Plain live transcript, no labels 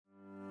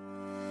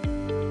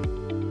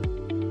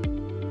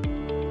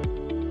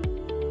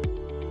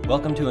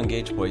Welcome to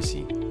Engage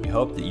Boise. We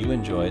hope that you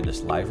enjoy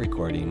this live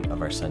recording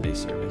of our Sunday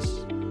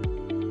service.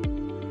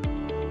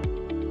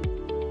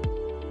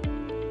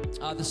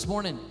 This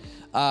morning,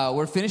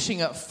 we're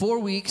finishing up 4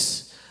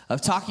 weeks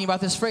of talking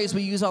about this phrase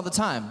we use all the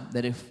time,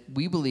 that if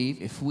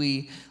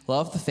we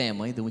love the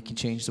family, then we can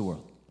change the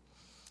world.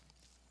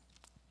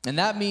 And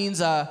that means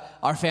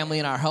our family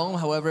in our home,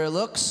 however it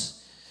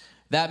looks.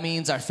 That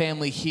means our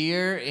family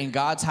here in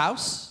God's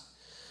house.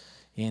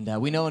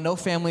 And we know no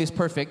family is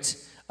perfect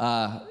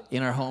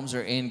in our homes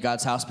or in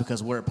God's house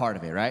because we're a part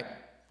of it, right?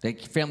 The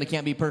family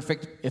can't be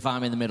perfect if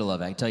I'm in the middle of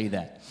it, I can tell you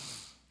that.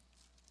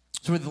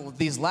 So for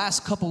these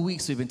last couple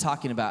weeks, we've been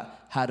talking about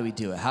how do we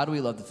do it? How do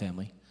we love the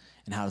family?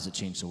 And how does it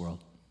change the world?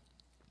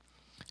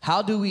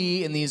 How do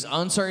we, in these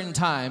uncertain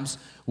times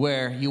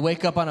where you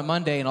wake up on a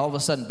Monday and all of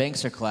a sudden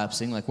banks are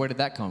collapsing, like where did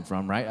that come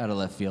from, right? Out of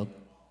left field.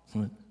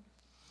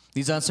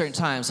 These uncertain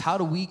times, how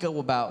do we go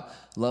about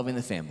loving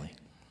the family?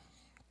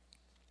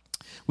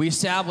 We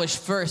establish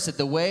first that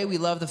the way we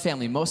love the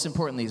family, most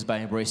importantly, is by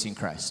embracing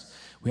Christ.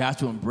 We have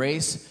to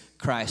embrace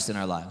Christ in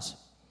our lives.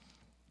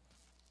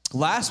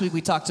 Last week,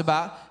 we talked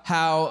about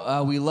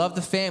how we love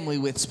the family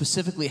with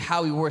specifically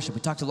how we worship.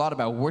 We talked a lot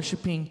about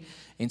worshiping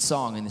in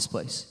song in this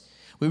place.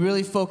 We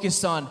really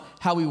focused on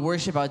how we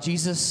worship, how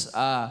Jesus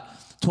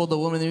told the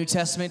woman in the New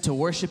Testament to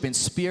worship in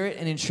spirit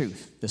and in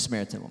truth, the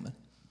Samaritan woman.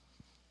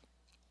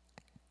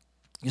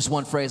 Just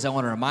one phrase I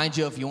want to remind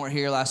you of if you weren't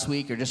here last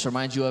week, or just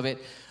remind you of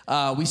it.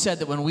 We said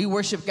that when we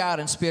worship God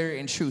in spirit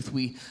and truth,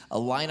 we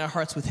align our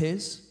hearts with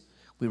His,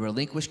 we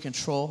relinquish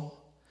control,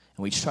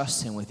 and we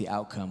trust Him with the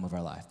outcome of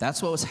our life.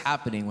 That's what was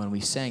happening when we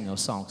sang those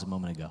songs a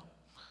moment ago.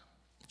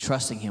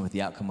 Trusting Him with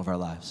the outcome of our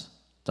lives.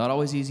 It's not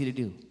always easy to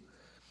do.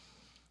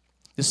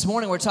 This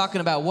morning we're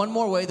talking about one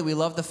more way that we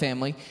love the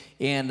family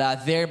and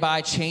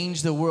thereby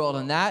change the world,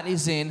 and that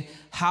is in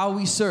how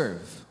we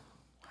serve.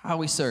 How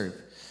we serve.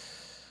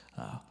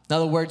 Now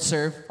the word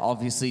serve,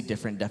 obviously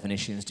different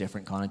definitions,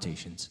 different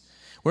connotations.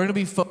 We're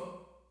going to be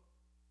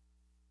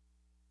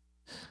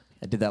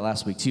I did that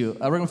last week too.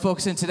 We're going to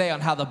focus in today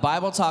on how the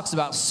Bible talks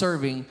about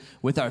serving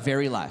with our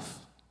very life.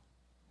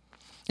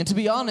 And to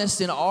be honest,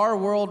 in our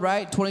world,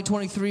 right,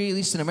 2023, at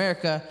least in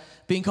America,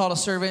 being called a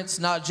servant's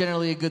not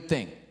generally a good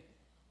thing.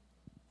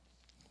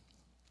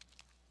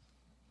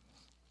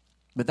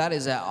 But that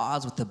is at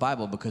odds with the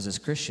Bible because as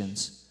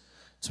Christians,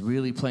 it's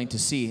really plain to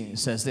see. It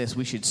says this: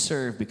 we should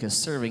serve because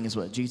serving is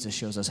what Jesus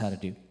shows us how to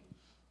do.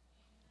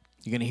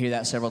 You're going to hear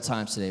that several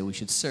times today. We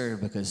should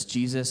serve because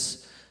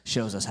Jesus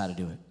shows us how to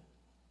do it.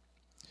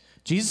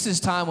 Jesus'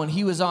 time when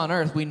He was on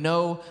earth, we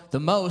know the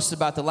most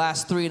about the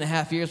last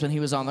 3.5 years when He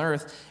was on the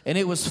earth, and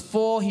it was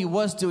full. He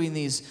was doing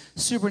these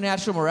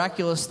supernatural,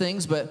 miraculous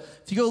things, but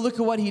if you go look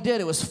at what He did,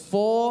 it was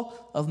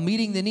full of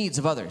meeting the needs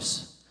of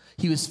others.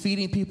 He was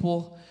feeding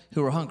people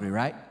who were hungry,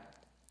 right?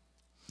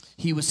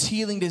 He was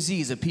healing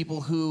disease of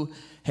people who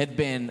had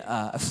been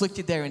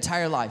afflicted their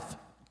entire life.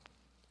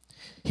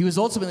 He was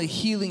ultimately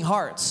healing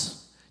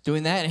hearts,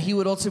 doing that, and He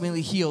would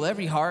ultimately heal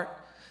every heart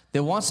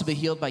that wants to be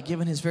healed by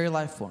giving His very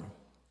life for them.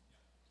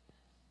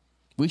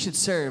 We should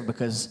serve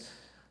because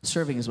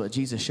serving is what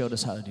Jesus showed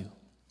us how to do.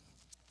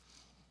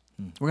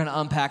 We're going to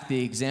unpack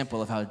the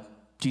example of how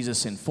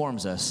Jesus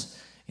informs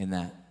us in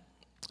that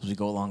as we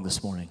go along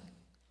this morning.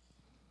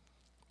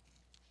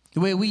 The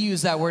way we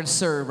use that word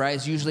serve, right,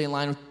 is usually in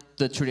line with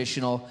the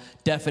traditional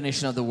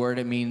definition of the word.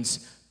 It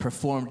means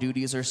perform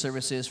duties or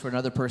services for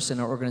another person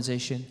or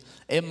organization.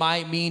 It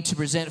might mean to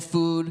present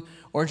food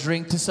or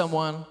drink to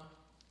someone.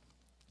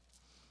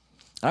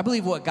 I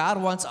believe what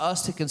God wants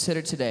us to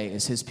consider today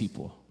as His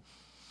people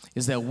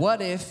is that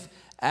what if,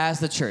 as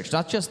the church,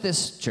 not just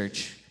this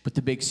church, but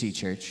the Big C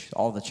church,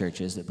 all the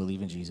churches that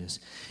believe in Jesus,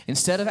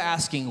 instead of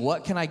asking,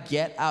 what can I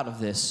get out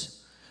of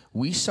this,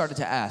 we started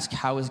to ask,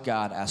 how is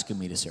God asking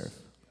me to serve?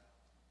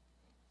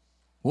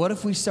 What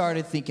if we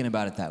started thinking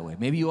about it that way?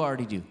 Maybe you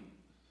already do.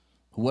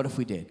 But what if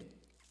we did?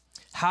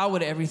 How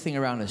would everything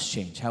around us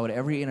change? How would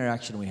every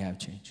interaction we have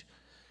change?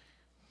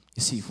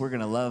 You see, if we're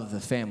going to love the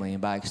family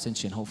and by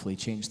extension, hopefully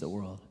change the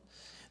world,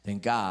 then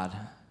God,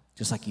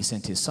 just like He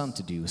sent His Son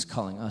to do, is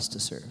calling us to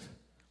serve.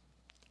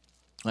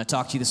 I want to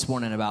talk to you this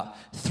morning about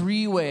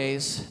 3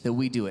 ways that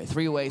we do it,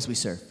 3 ways we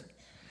serve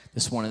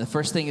this morning. The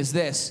first thing is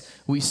this: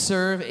 we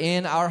serve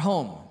in our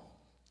home.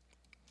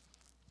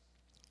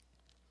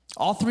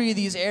 All 3 of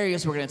these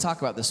areas we're going to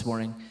talk about this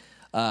morning,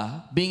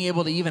 being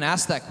able to even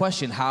ask that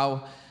question,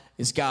 how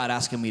is God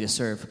asking me to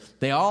serve?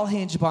 They all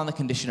hinge upon the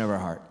condition of our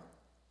heart.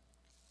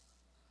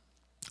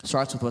 It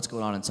starts with what's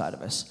going on inside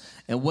of us.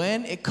 And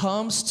when it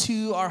comes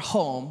to our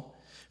home,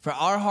 for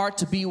our heart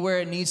to be where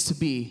it needs to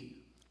be,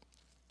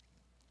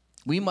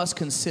 we must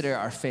consider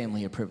our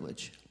family a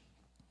privilege.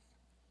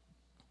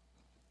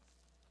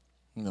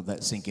 Let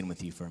that sink in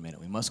with you for a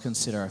minute. We must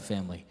consider our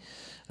family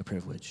a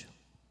privilege.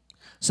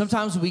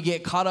 Sometimes we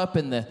get caught up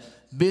in the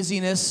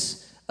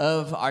busyness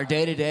of our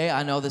day-to-day.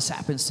 I know this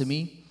happens to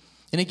me.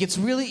 And it gets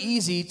really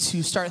easy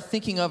to start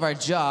thinking of our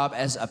job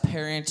as a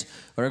parent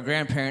or a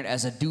grandparent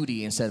as a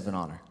duty instead of an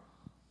honor.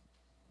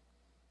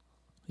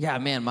 Yeah,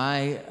 man,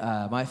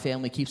 my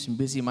family keeps me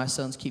busy. My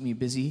sons keep me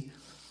busy.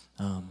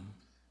 But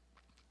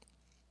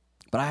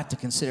I have to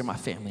consider my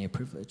family a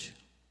privilege.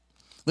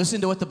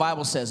 Listen to what the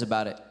Bible says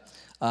about it.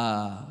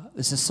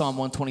 This is Psalm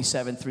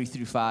 127,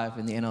 3-5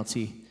 in the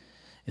NLT.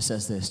 It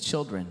says this: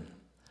 children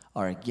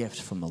are a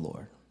gift from the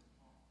Lord.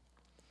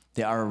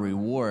 They are a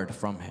reward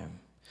from him.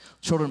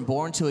 Children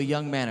born to a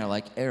young man are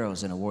like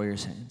arrows in a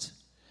warrior's hands.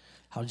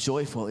 How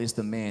joyful is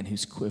the man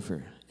whose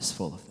quiver is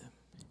full of them.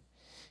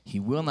 He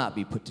will not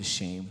be put to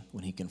shame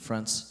when he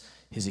confronts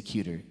his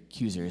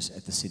accusers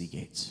at the city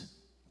gates.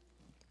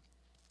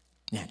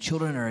 Yeah,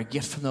 children are a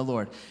gift from the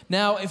Lord.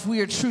 Now, if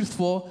we are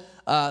truthful,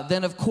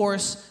 then of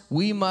course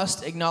we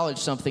must acknowledge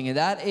something, and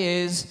that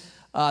is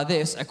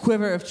this: a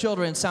quiver of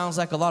children sounds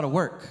like a lot of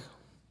work.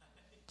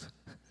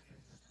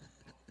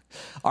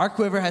 Our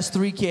quiver has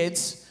 3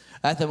 kids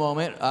at the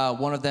moment.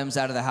 One of them's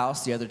out of the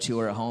house. The other 2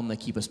 are at home. They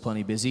keep us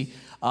plenty busy.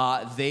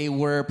 They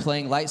were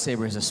playing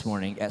lightsabers this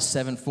morning at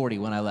 7:40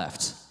 when I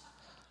left.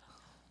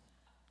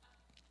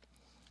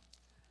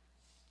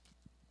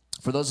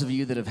 For those of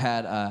you that have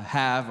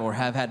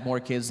had more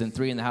kids than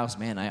 3 in the house,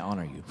 man, I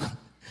honor you.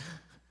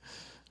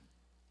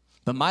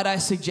 But might I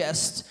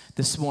suggest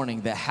this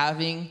morning that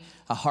having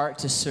a heart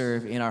to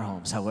serve in our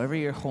homes, however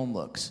your home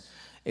looks,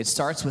 it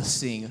starts with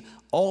seeing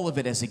all of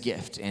it as a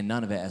gift and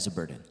none of it as a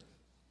burden.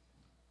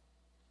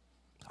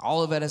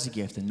 All of it as a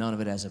gift and none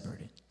of it as a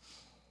burden.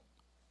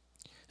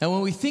 Now,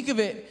 when we think of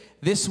it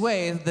this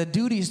way, the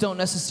duties don't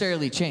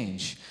necessarily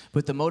change,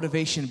 but the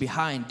motivation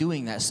behind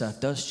doing that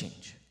stuff does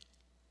change.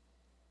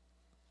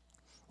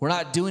 We're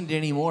not doing it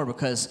anymore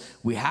because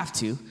we have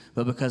to,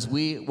 but because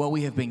what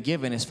we have been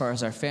given as far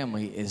as our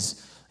family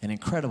is an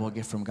incredible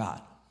gift from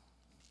God.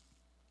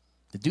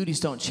 The duties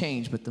don't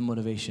change, but the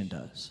motivation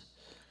does.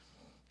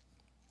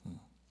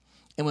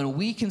 And when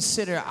we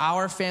consider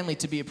our family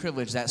to be a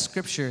privilege, that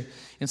scripture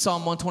in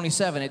Psalm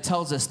 127, it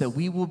tells us that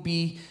we will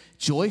be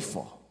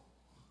joyful.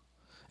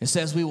 It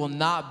says we will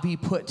not be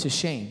put to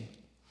shame.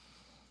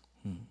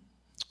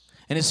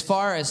 And as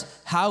far as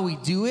how we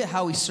do it,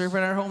 how we serve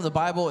in our home, the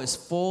Bible is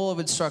full of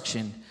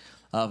instruction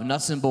of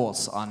nuts and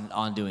bolts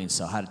on doing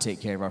so, how to take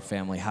care of our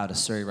family, how to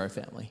serve our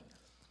family.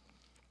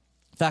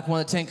 In fact, one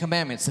of the 10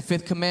 commandments, the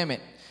 5th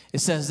commandment, it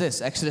says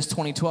this, Exodus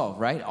 20:12,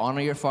 right? Honor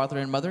your father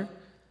and mother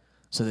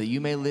so that you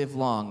may live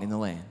long in the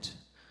land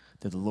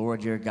that the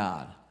Lord your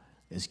God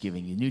is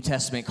giving you. New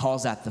Testament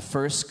calls that the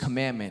first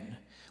commandment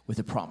with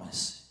a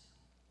promise.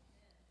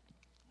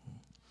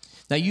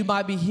 Now, you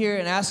might be here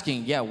and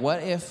asking, yeah,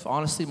 what if,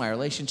 honestly, my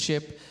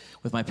relationship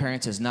with my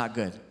parents is not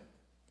good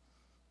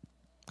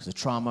because of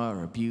trauma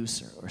or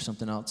abuse or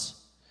something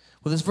else?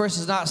 Well, this verse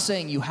is not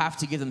saying you have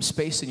to give them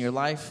space in your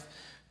life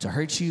to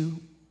hurt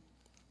you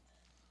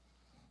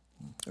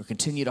or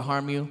continue to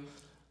harm you.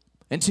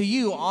 And to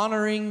you,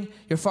 honoring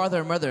your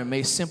father or mother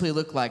may simply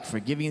look like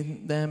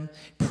forgiving them,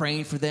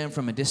 praying for them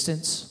from a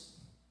distance.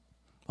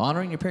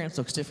 Honoring your parents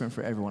looks different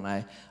for everyone.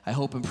 I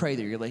hope and pray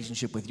that your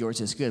relationship with yours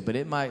is good, but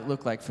it might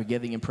look like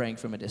forgiving and praying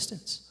from a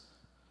distance.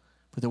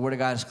 But the Word of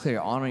God is clear.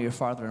 Honor your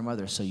father and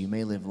mother so you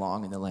may live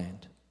long in the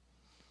land.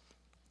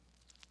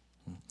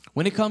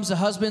 When it comes to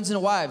husbands and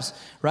wives,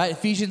 right,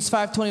 Ephesians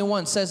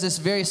 5:21 says this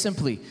very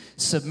simply: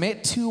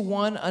 submit to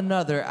one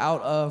another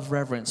out of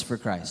reverence for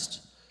Christ.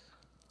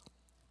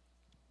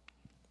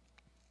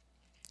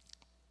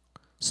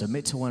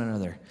 Submit to one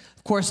another.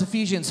 Of course,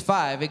 Ephesians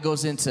 5, it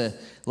goes into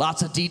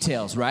lots of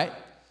details, right?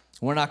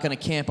 We're not going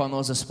to camp on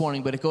those this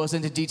morning, but it goes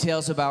into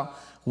details about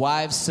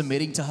wives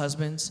submitting to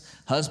husbands,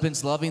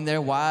 husbands loving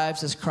their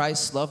wives as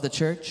Christ loved the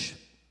church.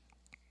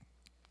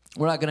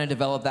 We're not going to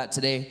develop that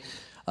today.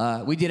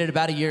 We did it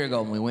about a year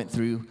ago when we went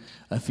through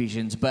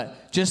Ephesians,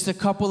 but just a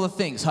couple of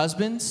things.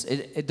 Husbands,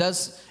 it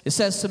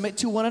says submit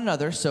to one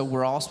another, so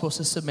we're all supposed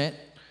to submit.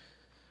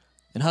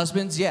 And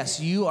husbands, yes,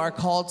 you are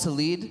called to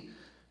lead.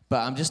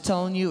 But I'm just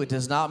telling you, it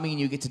does not mean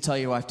you get to tell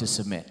your wife to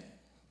submit.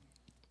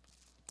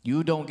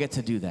 You don't get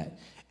to do that.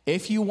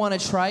 If you want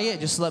to try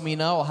it, just let me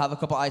know. I'll have a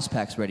couple ice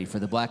packs ready for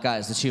the black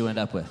eyes that you end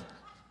up with.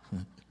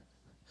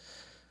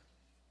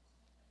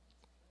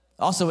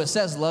 Also, it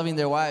says loving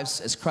their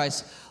wives as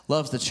Christ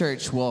loves the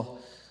church. Well,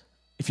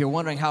 if you're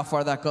wondering how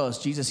far that goes,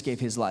 Jesus gave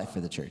his life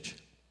for the church.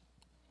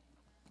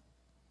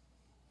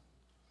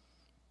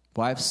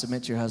 Wives,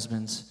 submit to your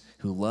husbands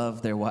who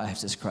love their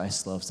wives as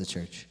Christ loves the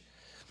church.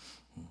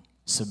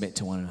 Submit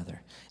to one another.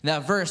 And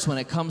that verse, when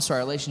it comes to our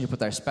relationship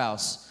with our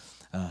spouse,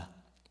 it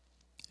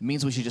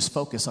means we should just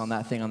focus on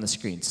that thing on the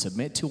screen.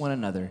 Submit to one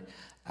another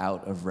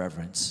out of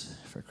reverence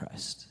for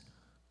Christ.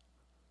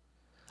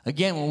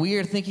 Again, when we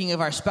are thinking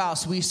of our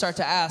spouse, we start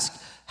to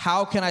ask,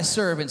 how can I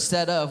serve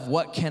instead of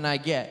what can I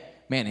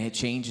get? Man, it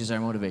changes our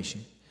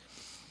motivation.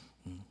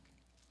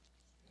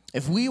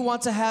 If we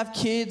want to have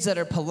kids that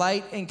are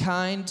polite and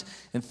kind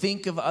and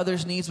think of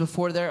others' needs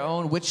before their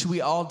own, which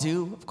we all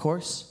do, of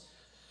course,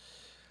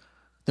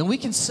 then we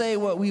can say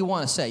what we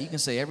want to say. You can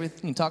say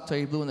everything, you talk to her,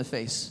 you blue in the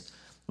face.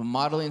 But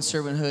modeling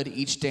servanthood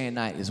each day and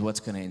night is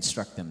what's going to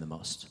instruct them the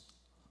most.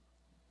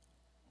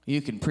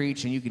 You can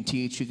preach and you can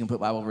teach, you can put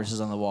Bible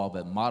verses on the wall,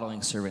 but modeling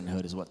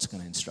servanthood is what's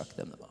going to instruct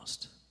them the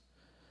most.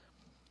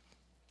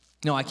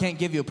 No, I can't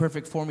give you a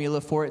perfect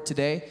formula for it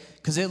today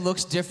because it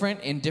looks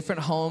different in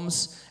different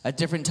homes at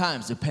different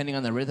times, depending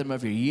on the rhythm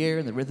of your year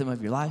and the rhythm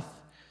of your life.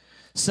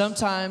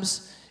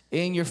 Sometimes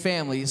in your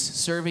families,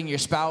 serving your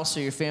spouse or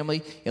your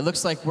family, it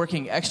looks like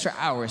working extra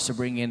hours to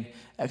bring in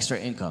extra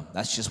income.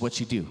 That's just what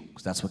you do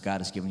because that's what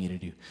God has given you to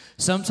do.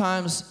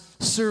 Sometimes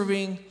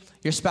serving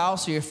your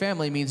spouse or your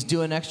family means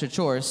doing extra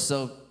chores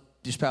so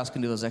your spouse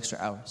can do those extra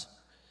hours.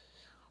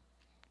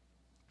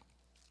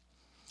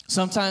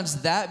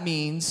 Sometimes that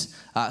means,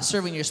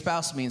 serving your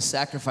spouse means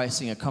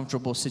sacrificing a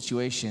comfortable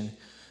situation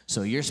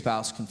so your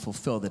spouse can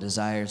fulfill the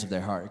desires of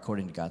their heart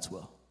according to God's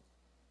will.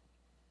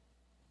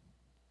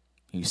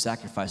 You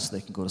sacrifice so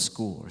they can go to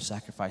school or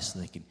sacrifice so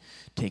they can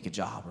take a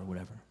job or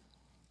whatever.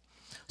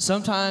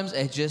 Sometimes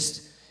it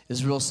just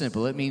is real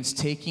simple. It means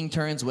taking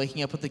turns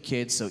waking up with the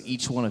kids so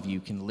each one of you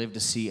can live to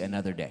see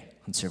another day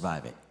and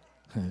survive it.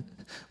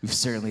 We've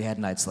certainly had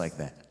nights like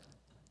that.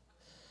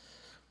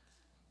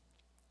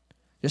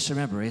 Just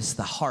remember, it's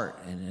the heart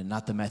and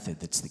not the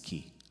method that's the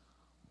key.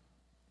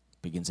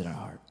 It begins in our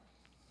heart.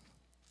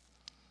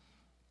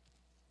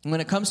 And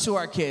when it comes to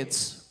our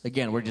kids,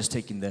 again, we're just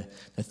taking the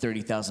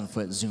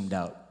 30,000-foot zoomed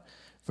out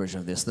version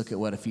of this. Look at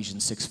what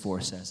Ephesians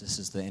 6:4 says. This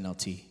is the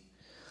NLT.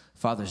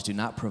 Fathers, do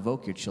not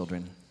provoke your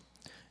children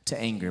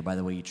to anger by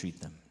the way you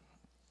treat them.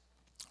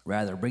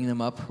 Rather, bring them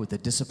up with the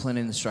discipline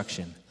and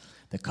instruction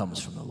that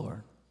comes from the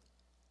Lord.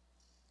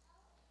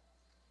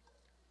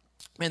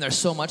 Man, there's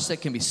so much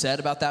that can be said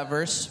about that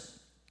verse,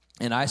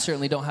 and I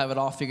certainly don't have it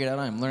all figured out.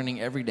 I'm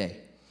learning every day.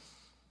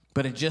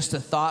 But in just a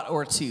thought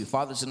or two,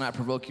 fathers, do not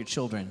provoke your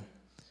children.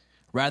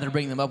 Rather,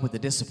 bring them up with the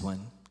discipline.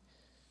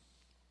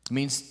 It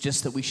means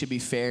just that we should be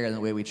fair in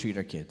the way we treat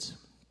our kids.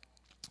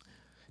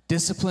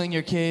 Discipline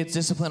your kids,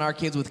 discipline our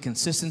kids with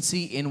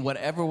consistency in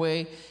whatever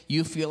way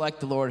you feel like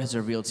the Lord has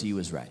revealed to you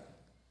is right.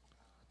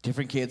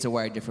 Different kids are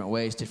wired different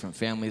ways. Different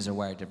families are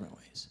wired different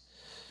ways.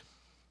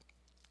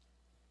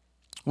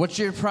 What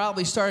you're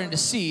probably starting to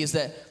see is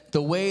that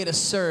the way to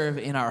serve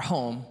in our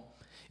home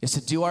is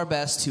to do our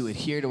best to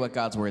adhere to what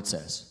God's word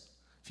says.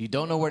 If you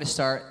don't know where to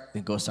start,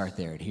 then go start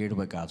there. Adhere to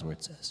what God's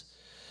word says.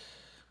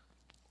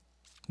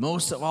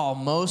 Most of all,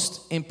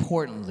 most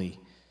importantly,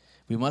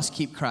 we must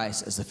keep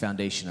Christ as the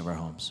foundation of our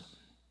homes.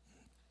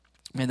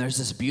 And there's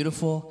this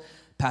beautiful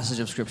passage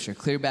of Scripture,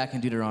 clear back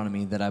in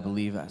Deuteronomy, that I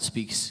believe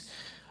speaks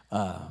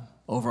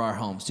over our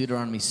homes.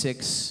 Deuteronomy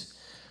 6,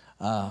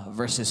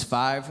 verses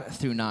 5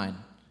 through 9.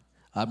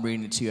 I'm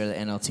reading it to you at the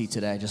NLT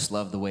today. I just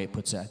love the way it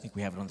puts it. I think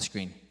we have it on the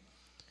screen.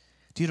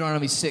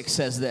 Deuteronomy 6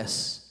 says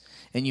this,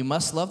 and you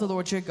must love the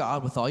Lord your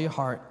God with all your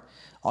heart,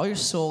 all your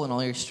soul, and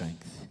all your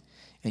strength.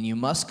 And you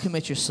must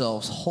commit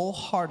yourselves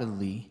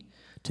wholeheartedly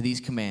to these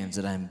commands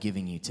that I am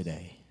giving you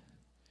today.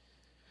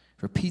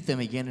 Repeat them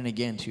again and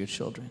again to your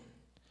children.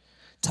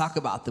 Talk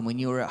about them when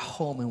you are at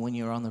home and when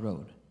you are on the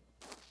road.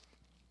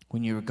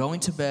 When you are going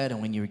to bed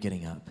and when you are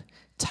getting up.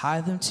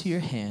 Tie them to your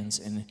hands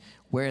and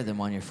wear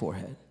them on your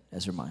forehead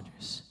as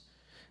reminders.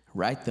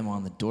 Write them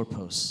on the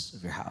doorposts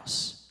of your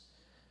house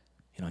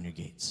and on your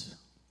gates.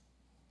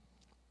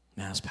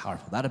 Man, that's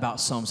powerful. That about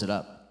sums it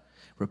up.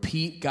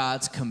 Repeat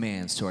God's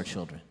commands to our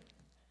children.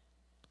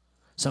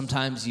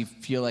 Sometimes you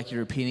feel like you're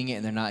repeating it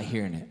and they're not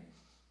hearing it.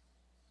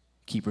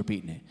 Keep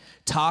repeating it.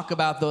 Talk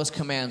about those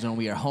commands when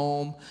we are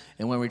home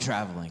and when we're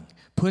traveling.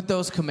 Put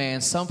those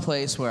commands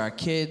someplace where our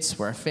kids,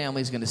 where our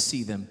family is going to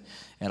see them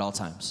at all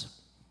times.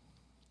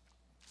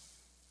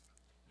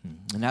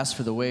 And as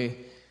for the way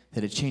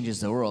that it changes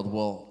the world,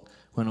 well,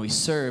 when we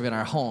serve in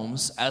our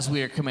homes, as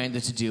we are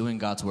commanded to do in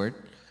God's word,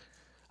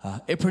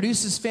 it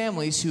produces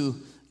families who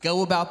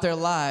go about their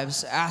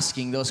lives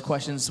asking those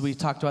questions we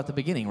talked about at the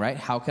beginning, right?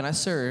 How can I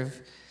serve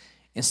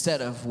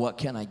instead of what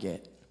can I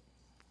get?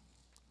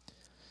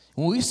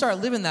 When we start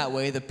living that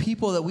way, the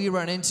people that we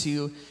run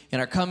into in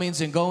our comings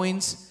and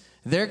goings,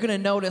 they're going to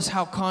notice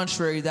how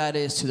contrary that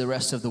is to the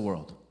rest of the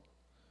world.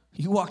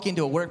 You walk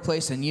into a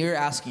workplace and you're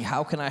asking,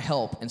 how can I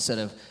help instead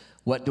of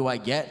what do I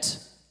get?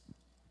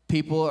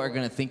 People are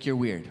going to think you're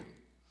weird.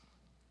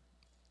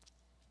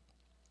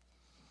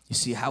 You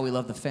see, how we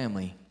love the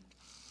family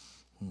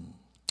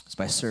is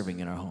by serving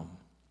in our home.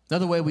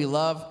 Another way we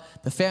love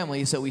the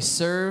family is that we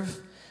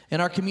serve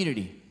in our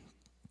community.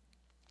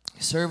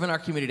 Serve in our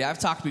community. I've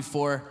talked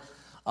before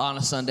on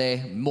a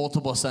Sunday,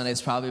 multiple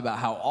Sundays probably, about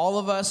how all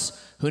of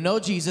us who know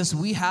Jesus,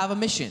 we have a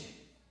mission.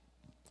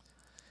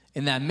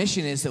 And that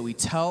mission is that we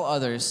tell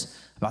others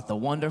about the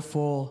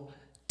wonderful,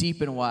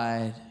 deep and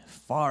wide,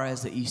 far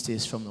as the east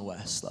is from the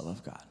west, love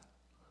of God.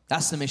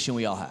 That's the mission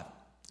we all have.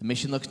 The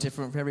mission looks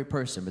different for every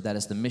person, but that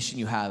is the mission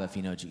you have if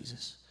you know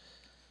Jesus.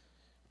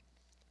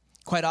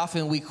 Quite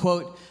often we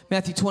quote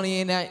Matthew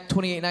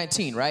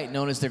 28:19, right?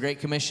 Known as the Great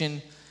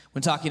Commission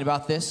when talking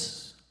about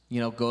this.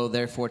 Go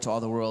therefore to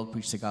all the world,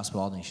 preach the gospel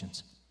to all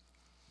nations.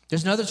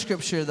 There's another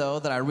scripture, though,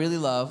 that I really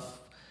love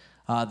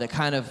that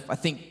kind of, I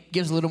think,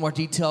 gives a little more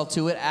detail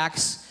to it.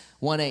 Acts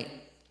 1:8.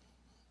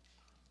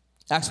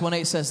 Acts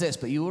 1:8 says this,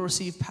 but you will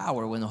receive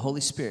power when the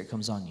Holy Spirit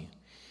comes on you.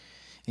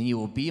 And you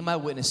will be my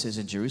witnesses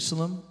in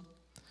Jerusalem,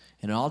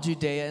 and in all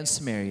Judea and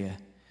Samaria,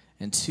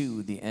 and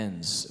to the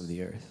ends of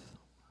the earth.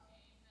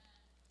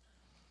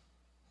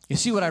 You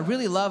see, what I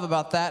really love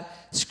about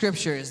that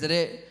scripture is that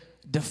it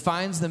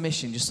defines the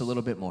mission just a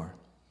little bit more.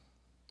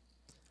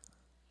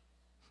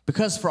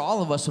 Because for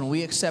all of us, when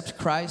we accept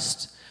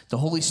Christ, the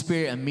Holy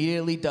Spirit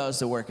immediately does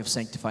the work of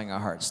sanctifying our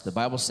hearts. The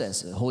Bible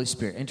says the Holy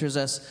Spirit enters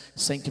us,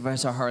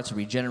 sanctifies our hearts,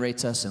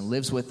 regenerates us, and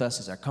lives with us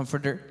as our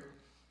comforter.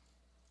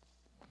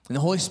 And the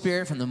Holy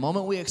Spirit, from the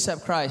moment we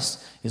accept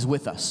Christ, is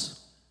with us.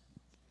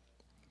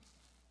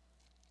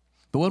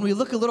 But when we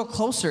look a little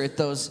closer at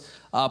those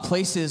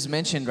places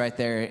mentioned right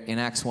there in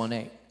Acts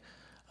 1:8,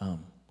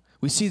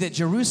 we see that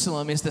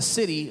Jerusalem is the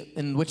city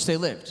in which they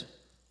lived.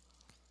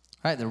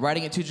 Right? They're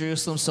writing it to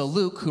Jerusalem. So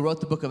Luke, who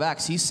wrote the book of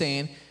Acts, he's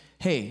saying,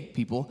 hey,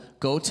 people,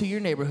 go to your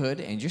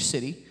neighborhood and your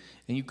city,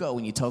 and you go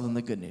and you tell them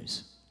the good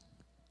news.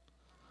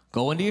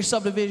 Go into your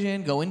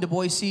subdivision, go into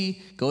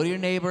Boise, go to your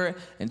neighbor,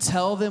 and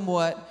tell them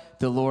what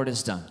the Lord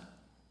has done.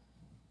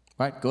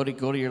 Right? Go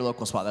to your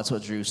local spot. That's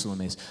what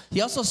Jerusalem is. He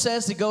also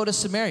says to go to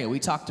Samaria. We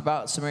talked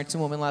about Samaritan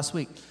woman last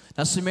week.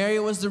 Now,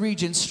 Samaria was the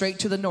region straight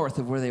to the north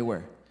of where they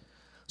were.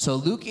 So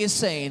Luke is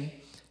saying,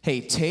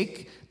 hey,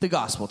 take the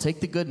gospel, take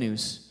the good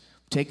news,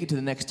 take it to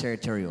the next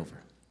territory over.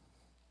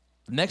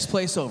 The next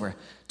place over,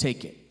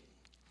 take it.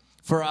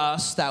 For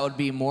us, that would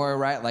be more,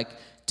 right, like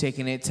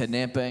taking it to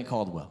Nampa and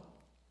Caldwell.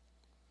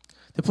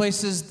 The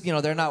places,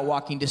 they're not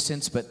walking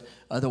distance, but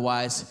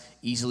otherwise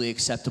easily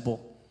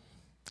acceptable.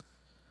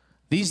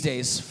 These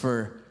days,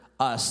 for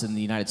us in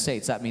the United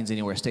States, that means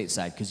anywhere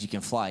stateside, because you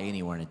can fly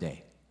anywhere in a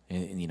day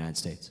in the United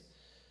States.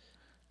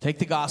 Take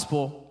the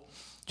gospel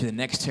to the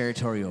next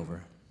territory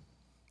over.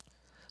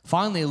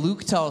 Finally,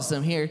 Luke tells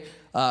them here,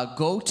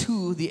 go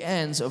to the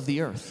ends of the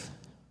earth.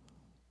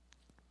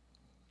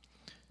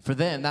 For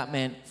them, that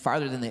meant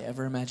farther than they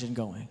ever imagined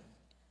going.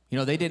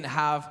 They didn't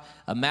have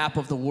a map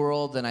of the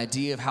world, an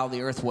idea of how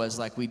the earth was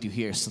like we do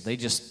here. So they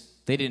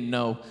didn't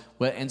know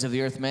what ends of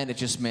the earth meant. It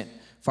just meant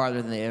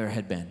farther than they ever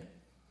had been.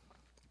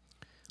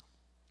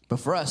 But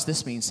for us,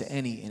 this means to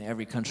any and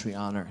every country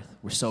on earth.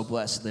 We're so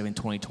blessed to live in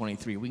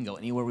 2023. We can go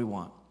anywhere we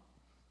want.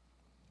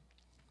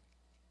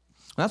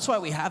 That's why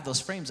we have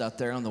those frames out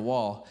there on the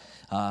wall,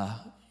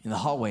 in the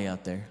hallway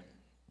out there.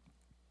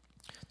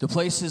 The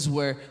places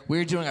where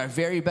we're doing our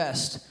very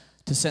best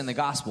to send the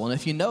gospel. And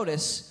if you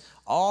notice,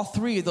 all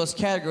three of those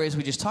categories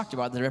we just talked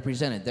about, they're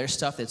represented. There's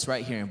stuff that's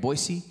right here in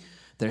Boise,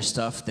 there's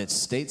stuff that's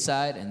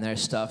stateside, and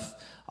there's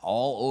stuff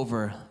all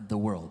over the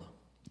world.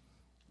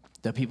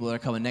 The people that are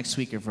coming next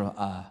week are from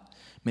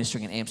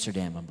ministering in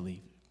Amsterdam, I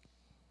believe.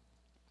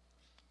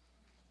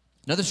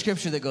 Another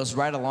scripture that goes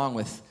right along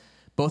with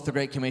both the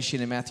Great Commission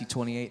in Matthew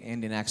 28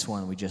 and in Acts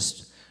 1 we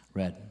just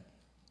read.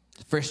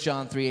 1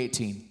 John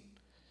 3:18.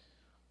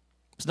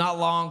 It's not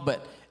long,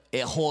 but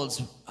it holds,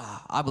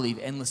 I believe,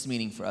 endless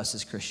meaning for us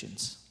as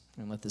Christians.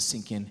 And let this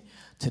sink in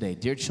today.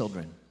 Dear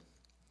children,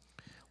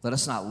 let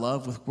us not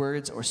love with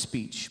words or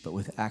speech, but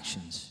with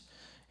actions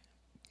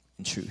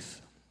and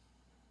truth.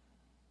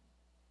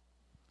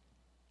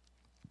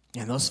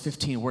 And those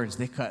 15 words,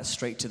 they cut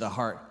straight to the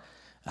heart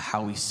of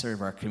how we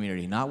serve our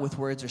community. Not with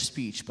words or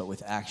speech, but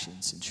with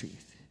actions and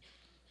truth.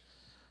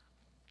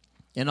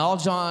 And all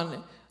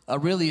John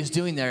really is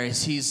doing there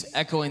is he's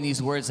echoing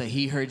these words that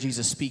he heard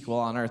Jesus speak while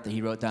on earth that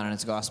he wrote down in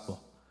his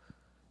gospel.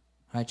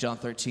 Right, John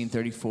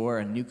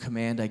 13:34, a new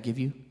command I give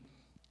you.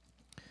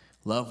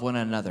 Love one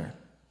another.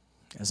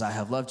 As I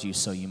have loved you,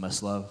 so you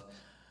must love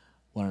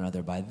one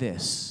another. By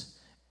this,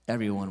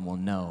 everyone will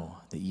know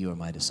that you are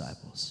my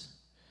disciples,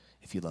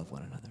 if you love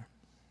one another.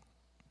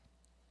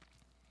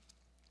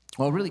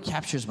 What really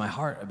captures my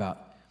heart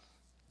about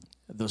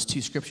those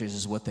two scriptures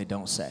is what they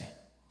don't say.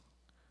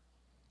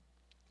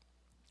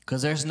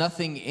 Because there's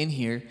nothing in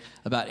here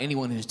about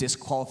anyone who's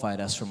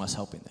disqualified us from us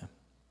helping them.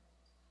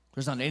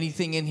 There's not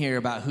anything in here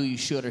about who you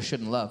should or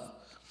shouldn't love.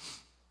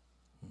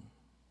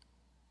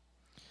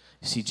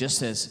 You see,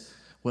 just as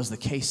was the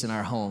case in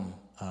our home,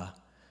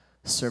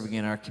 serving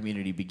in our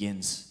community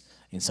begins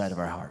inside of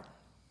our heart.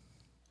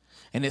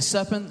 And it's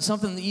something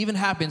that even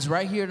happens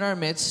right here in our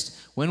midst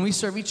when we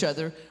serve each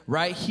other,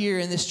 right here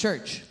in this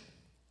church.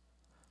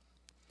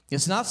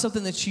 It's not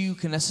something that you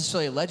can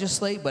necessarily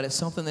legislate, but it's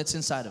something that's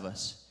inside of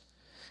us.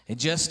 It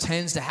just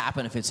tends to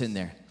happen if it's in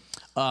there.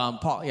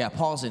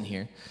 Paul's in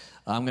here.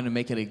 I'm going to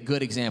make it a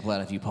good example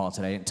out of you, Paul,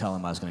 today. I didn't tell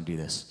him I was going to do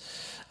this.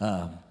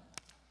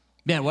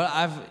 What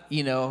I've,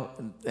 in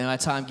my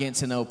time getting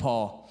to know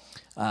Paul,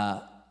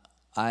 I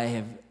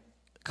have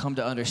come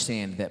to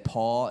understand that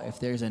Paul, if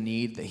there's a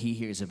need that he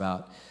hears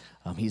about,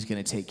 he's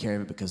going to take care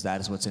of it because that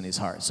is what's in his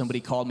heart.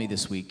 Somebody called me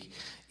this week,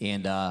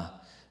 and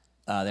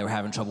they were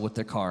having trouble with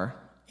their car,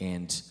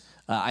 and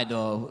I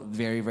know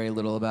very, very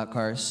little about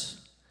cars.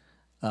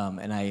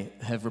 And I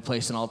have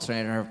replaced an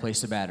alternator, and I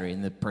replaced a battery,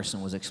 and the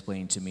person was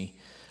explaining to me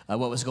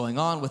what was going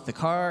on with the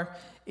car,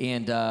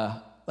 and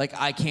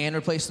I can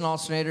replace an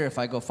alternator. If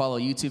I go follow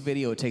a YouTube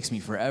video, it takes me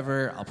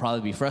forever. I'll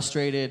probably be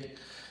frustrated,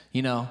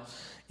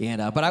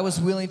 But I was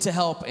willing to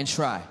help and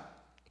try.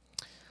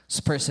 This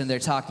person, they're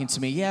talking to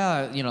me,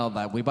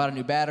 we bought a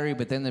new battery,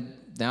 but then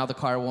now the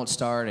car won't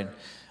start, and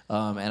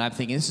I'm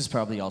thinking, this is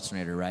probably the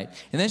alternator, right?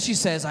 And then she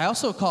says, I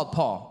also called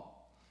Paul.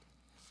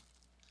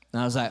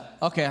 And I was like,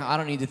 okay, I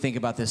don't need to think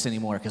about this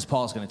anymore because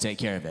Paul's going to take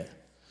care of it.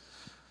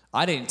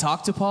 I didn't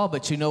talk to Paul,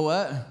 but you know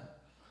what?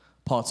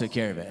 Paul took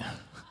care of it.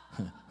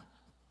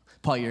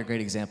 Paul, you're a great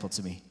example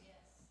to me.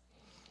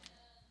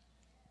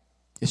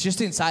 It's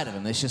just inside of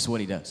him. That's just what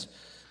he does.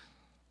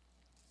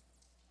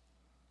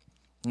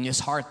 And this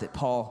heart that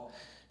Paul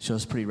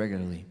shows pretty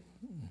regularly.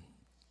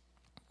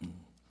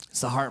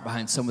 It's the heart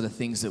behind some of the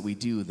things that we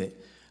do that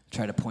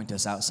try to point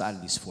us outside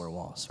of these four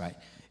walls, right?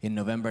 In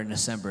November and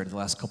December, the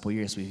last couple of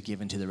years, we've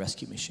given to the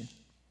rescue mission.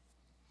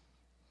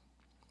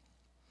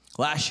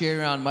 Last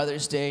year on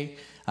Mother's Day,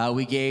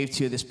 we gave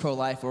to this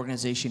pro-life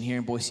organization here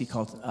in Boise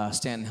called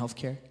Stanton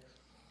Healthcare.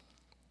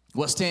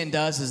 What Stanton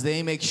does is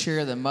they make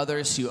sure that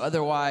mothers who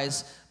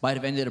otherwise might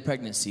have ended a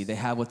pregnancy, they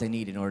have what they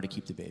need in order to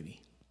keep the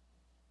baby.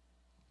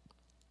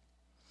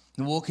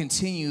 And we'll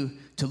continue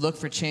to look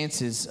for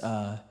chances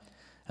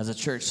as a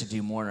church to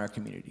do more in our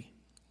community.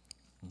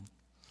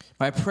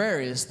 My prayer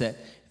is that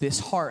this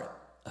heart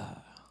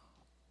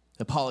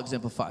that Paul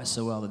exemplifies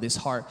so well, that this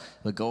heart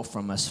would go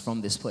from us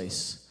from this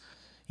place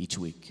each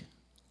week.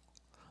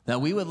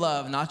 That we would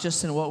love not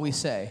just in what we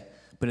say,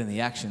 but in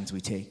the actions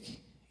we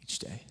take each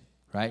day,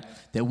 right?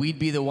 That we'd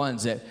be the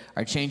ones that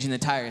are changing the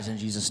tires in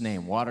Jesus'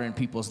 name, watering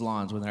people's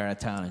lawns when they're out of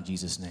town in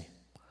Jesus' name,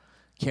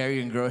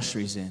 carrying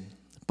groceries in,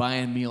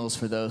 buying meals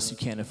for those who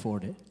can't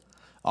afford it.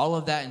 All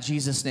of that in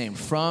Jesus' name,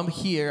 from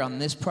here on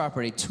this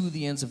property to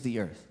the ends of the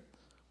earth.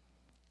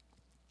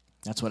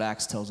 That's what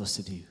Acts tells us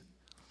to do.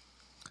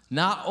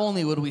 Not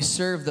only would we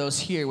serve those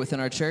here within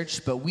our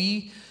church, but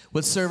we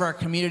would serve our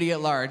community at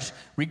large,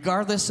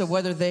 regardless of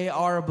whether they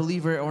are a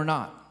believer or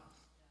not.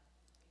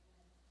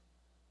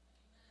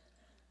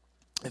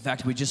 In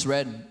fact, we just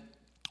read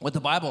what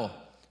the Bible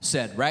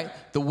said, right?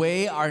 The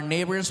way our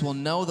neighbors will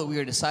know that we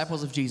are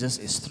disciples of Jesus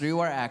is through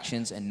our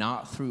actions and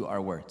not through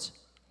our words.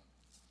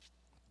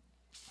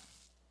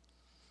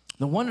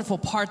 The wonderful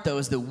part, though,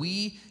 is that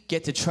we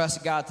get to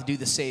trust God to do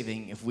the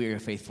saving if we are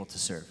faithful to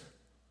serve.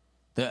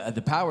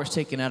 The power is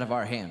taken out of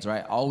our hands,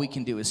 right? All we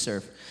can do is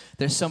serve.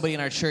 There's somebody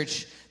in our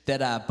church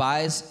that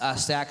buys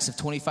stacks of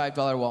 $25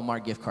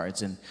 Walmart gift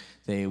cards, and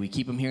we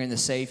keep them here in the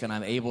safe, and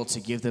I'm able to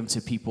give them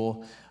to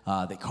people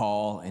that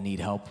call and need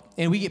help.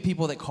 And we get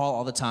people that call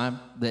all the time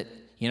that,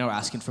 are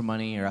asking for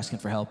money or asking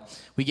for help.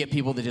 We get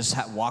people that just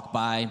walk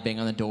by, bang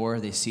on the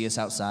door. They see us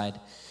outside,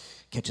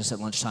 catch us at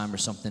lunchtime or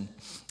something.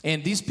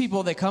 And these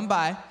people that come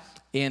by,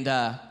 and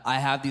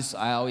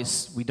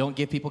we don't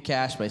give people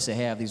cash, but I say,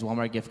 hey, I have these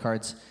Walmart gift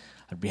cards.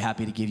 I'd be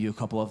happy to give you a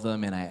couple of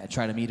them, and I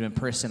try to meet them in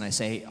person.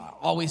 I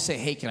always say,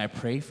 hey, can I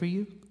pray for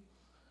you?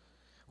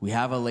 We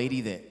have a lady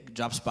that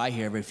drops by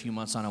here every few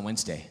months on a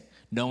Wednesday,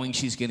 knowing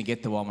she's going to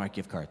get the Walmart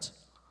gift cards.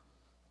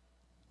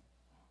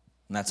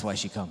 And that's why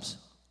she comes.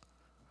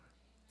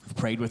 We've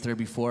prayed with her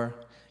before.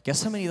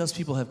 Guess how many of those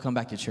people have come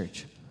back to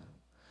church?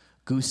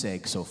 Goose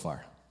egg so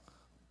far.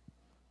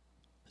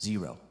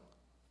 0.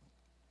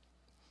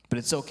 But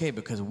it's okay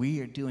because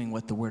we are doing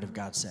what the Word of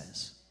God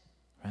says.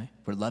 Right?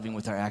 We're loving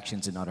with our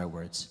actions and not our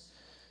words.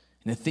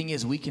 And the thing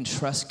is, we can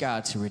trust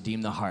God to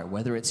redeem the heart,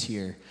 whether it's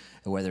here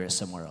or whether it's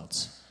somewhere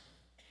else.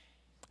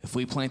 If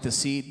we plant the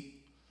seed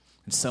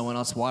and someone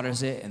else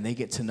waters it and they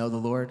get to know the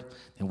Lord,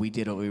 then we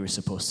did what we were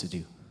supposed to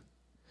do.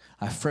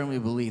 I firmly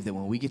believe that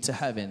when we get to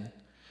heaven,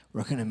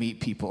 we're going to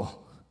meet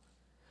people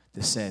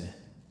that said,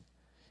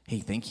 hey,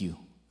 thank you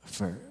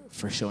for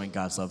showing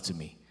God's love to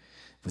me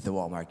with the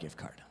Walmart gift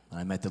card. And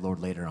I met the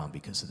Lord later on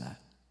because of that.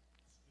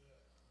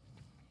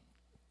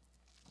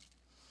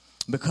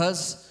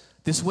 Because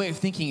this way of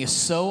thinking is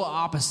so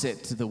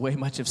opposite to the way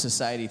much of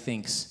society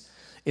thinks,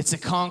 it's a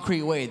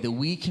concrete way that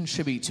we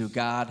contribute to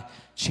God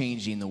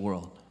changing the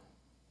world.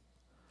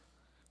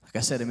 Like I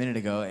said a minute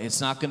ago,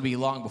 it's not going to be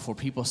long before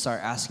people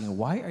start asking,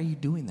 why are you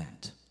doing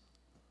that?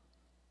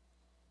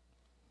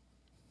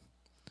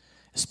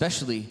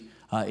 Especially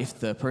if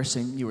the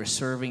person you are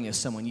serving is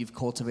someone you've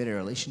cultivated a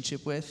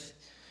relationship with,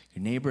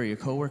 your neighbor, your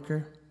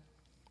coworker.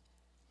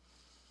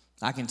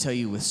 I can tell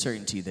you with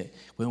certainty that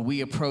when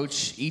we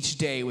approach each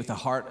day with a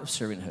heart of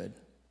servanthood,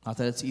 not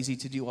that it's easy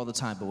to do all the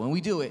time, but when we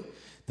do it,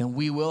 then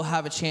we will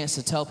have a chance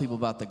to tell people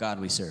about the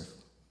God we serve.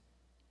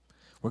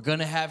 We're going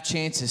to have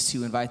chances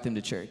to invite them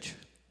to church.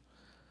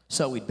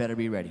 So we'd better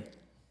be ready.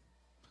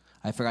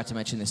 I forgot to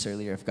mention this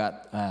earlier. I've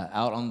got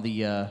out on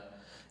the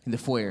in the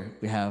foyer,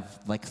 we have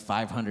like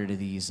 500 of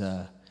these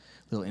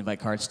little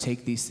invite cards.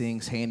 Take these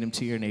things, hand them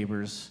to your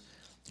neighbors,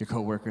 your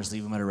coworkers,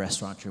 leave them at a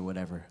restaurant or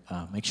whatever.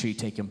 Make sure you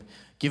take them.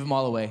 Give them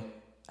all away.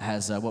 It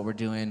has what we're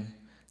doing,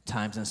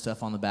 times and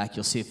stuff on the back.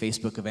 You'll see a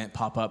Facebook event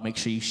pop up. Make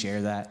sure you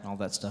share that and all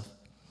that stuff.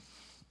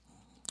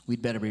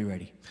 We'd better be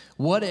ready.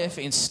 What if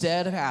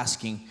instead of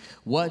asking,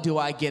 what do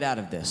I get out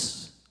of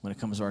this when it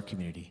comes to our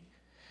community,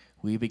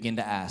 we begin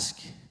to ask,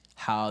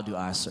 how do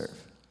I serve?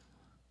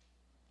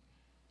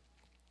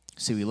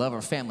 See, we love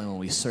our family when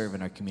we serve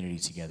in our community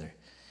together.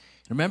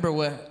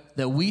 Remember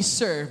that we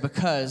serve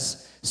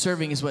because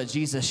serving is what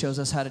Jesus shows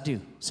us how to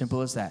do. Simple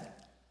as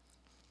that.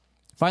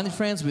 Finally,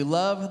 friends, we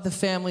love the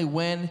family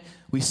when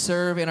we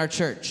serve in our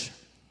church.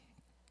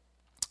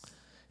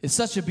 It's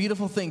such a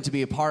beautiful thing to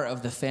be a part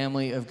of the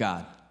family of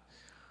God.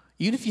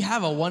 Even if you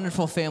have a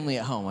wonderful family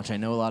at home, which I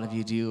know a lot of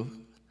you do,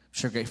 I'm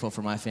sure grateful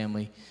for my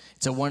family.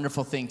 It's a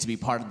wonderful thing to be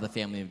part of the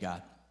family of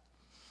God.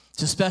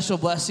 It's a special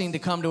blessing to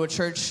come to a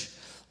church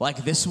like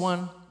this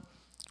one.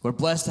 We're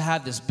blessed to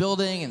have this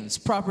building and this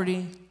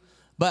property.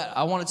 But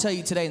I want to tell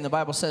you today, and the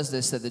Bible says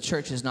this, that the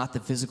church is not the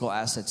physical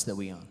assets that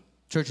we own.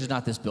 Church is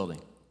not this building.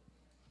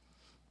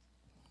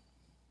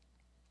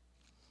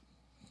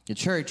 The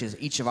church is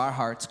each of our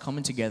hearts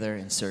coming together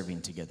and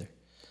serving together.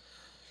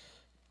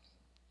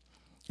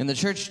 And the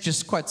church,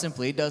 just quite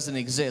simply, it doesn't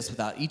exist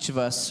without each of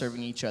us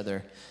serving each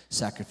other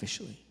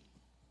sacrificially.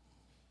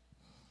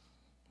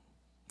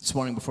 This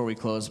morning before we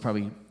close,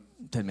 probably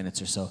 10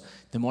 minutes or so,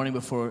 this morning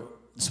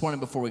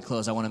before we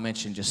close, I want to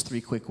mention just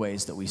 3 quick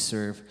ways that we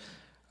serve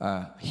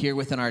here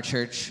within our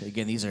church.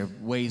 Again, these are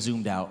way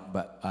zoomed out,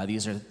 but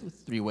these are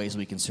 3 ways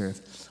we can serve.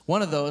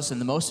 One of those,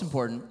 and the most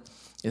important,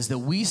 is that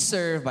we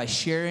serve by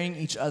sharing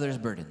each other's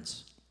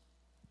burdens.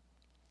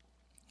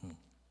 I'm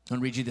going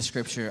to read you the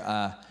scripture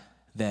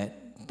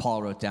that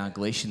Paul wrote down,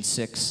 Galatians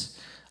 6,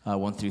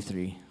 1 through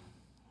 3.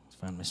 Let's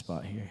find my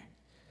spot here.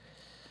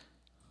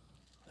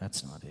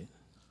 That's not it.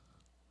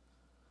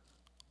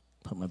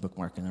 Put my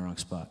bookmark in the wrong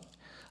spot.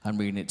 I'm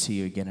reading it to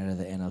you again out of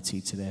the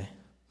NLT today.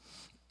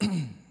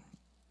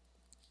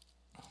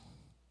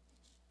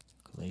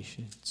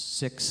 Galatians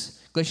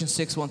 6,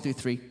 1 through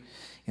 3.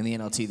 In the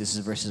NLT, this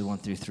is verses 1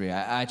 through 3.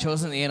 I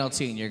chose in the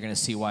NLT, and you're going to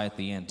see why at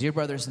the end. Dear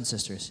brothers and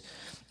sisters,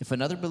 if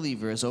another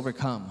believer is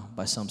overcome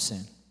by some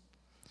sin,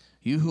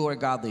 you who are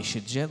godly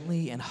should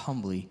gently and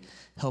humbly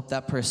help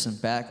that person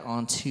back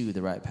onto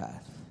the right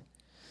path.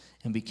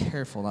 And be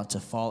careful not to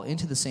fall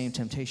into the same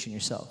temptation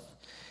yourself.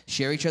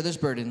 Share each other's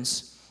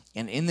burdens,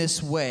 and in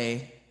this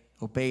way,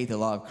 obey the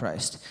law of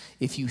Christ.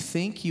 If you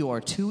think you are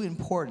too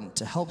important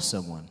to help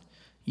someone,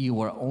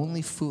 you are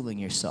only fooling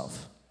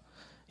yourself.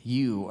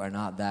 You are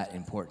not that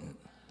important.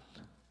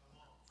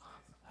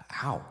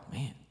 Ow,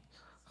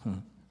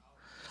 man.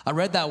 I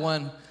read that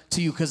one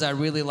to you because I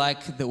really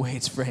like the way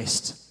it's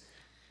phrased.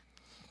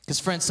 Because,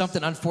 friends,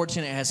 something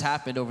unfortunate has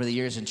happened over the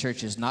years in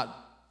churches,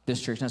 not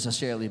this church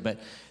necessarily, but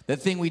the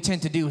thing we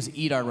tend to do is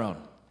eat our own.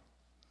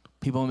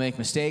 People make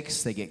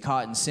mistakes, they get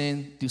caught in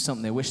sin, do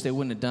something they wish they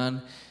wouldn't have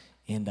done,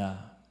 and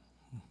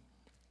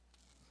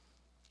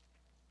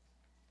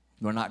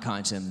we're not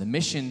kind to them. The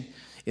mission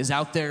is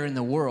out there in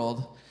the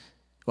world,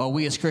 while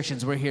we as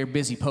Christians, we're here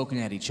busy poking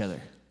at each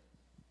other.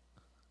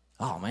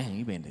 Oh, man,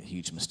 you made a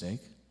huge mistake.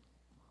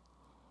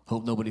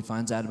 Hope nobody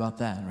finds out about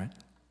that, right?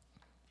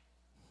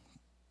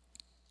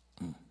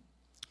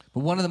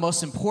 But one of the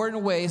most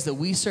important ways that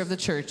we serve the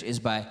church is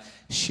by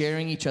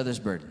sharing each other's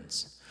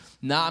burdens.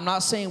 Now, I'm not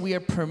saying we are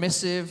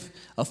permissive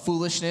of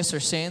foolishness or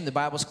sin. The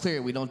Bible's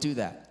clear. We don't do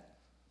that.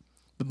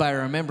 But by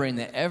remembering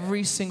that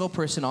every single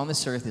person on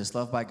this earth is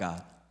loved by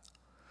God,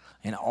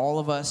 and all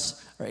of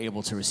us are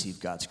able to receive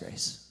God's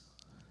grace.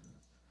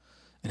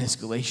 And as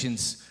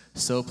Galatians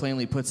so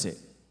plainly puts it,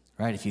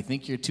 right? If you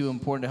think you're too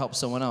important to help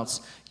someone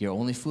else, you're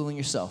only fooling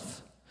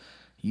yourself.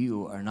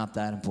 You are not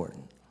that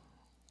important.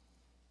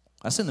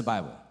 That's in the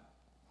Bible.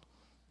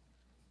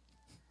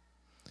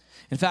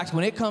 In fact,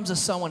 when it comes to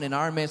someone in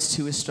our midst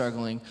who is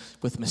struggling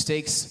with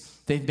mistakes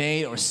they've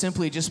made, or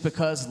simply just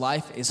because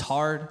life is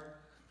harder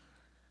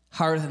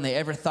than they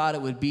ever thought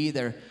it would be,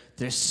 they're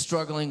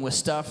struggling with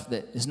stuff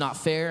that is not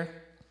fair.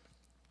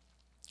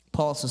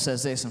 Paul also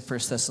says this in 1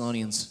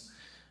 Thessalonians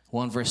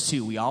 1 verse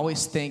 2, we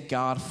always thank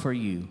God for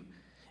you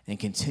and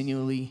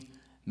continually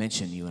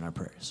mention you in our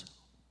prayers.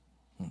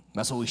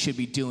 That's what we should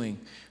be doing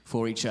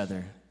for each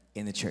other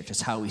in the church.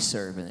 That's how we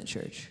serve in the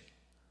church.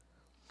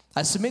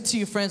 I submit to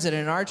you, friends, that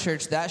in our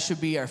church, that should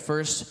be our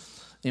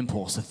first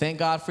impulse, to thank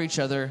God for each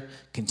other,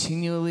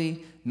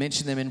 continually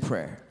mention them in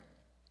prayer.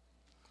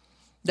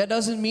 That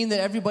doesn't mean that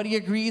everybody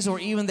agrees or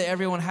even that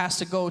everyone has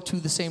to go to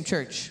the same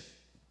church.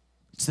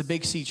 It's the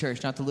big C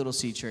church, not the little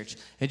C church.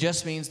 It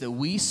just means that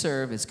we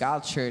serve as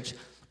God's church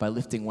by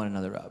lifting one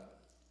another up.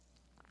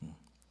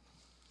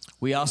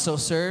 We also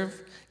serve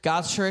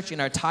God's church in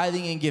our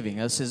tithing and giving.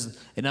 Now, this is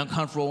an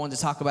uncomfortable one to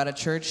talk about at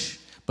church,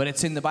 but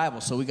it's in the Bible,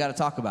 so we got to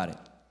talk about it.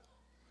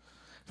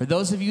 For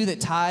those of you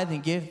that tithe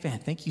and give, man,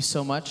 thank you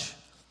so much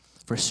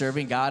for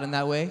serving God in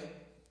that way.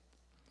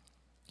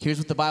 Here's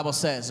what the Bible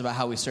says about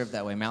how we serve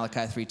that way.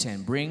 Malachi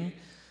 3:10, bring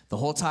the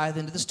whole tithe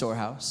into the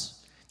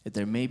storehouse, that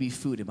there may be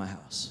food in my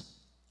house.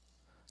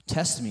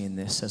 Test me in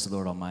this, says the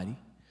Lord Almighty,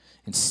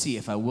 and see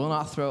if I will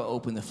not throw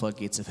open the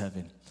floodgates of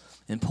heaven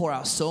and pour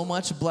out so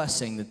much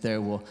blessing that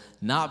there will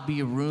not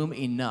be room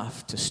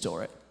enough to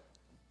store it.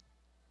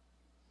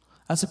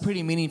 That's a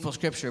pretty meaningful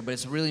scripture, but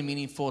it's really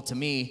meaningful to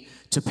me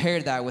to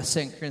pair that with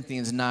 2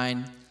 Corinthians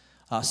 9,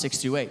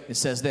 6-8. It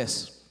says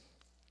this,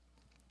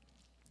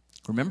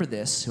 remember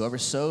this, whoever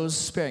sows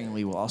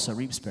sparingly will also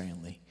reap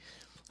sparingly.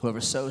 Whoever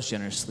sows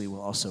generously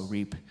will also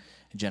reap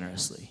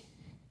generously.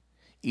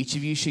 Each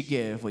of you should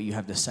give what you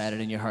have decided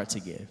in your heart to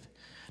give,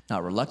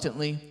 not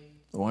reluctantly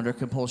or under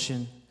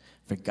compulsion,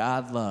 for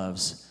God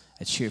loves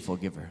a cheerful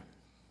giver.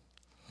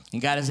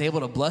 And God is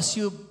able to bless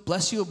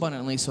you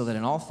abundantly, so that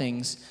in all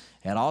things,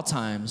 at all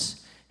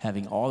times,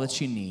 having all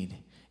that you need,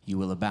 you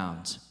will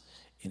abound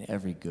in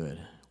every good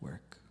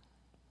work.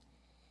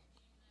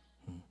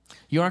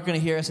 You aren't going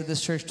to hear us at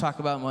this church talk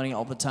about money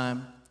all the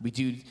time. We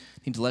do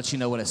need to let you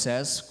know what it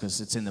says, because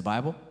it's in the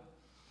Bible.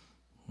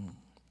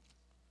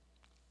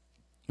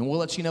 And we'll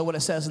let you know what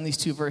it says in these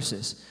 2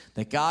 verses,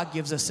 that God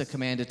gives us a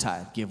command to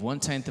tithe, give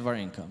 1/10 of our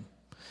income.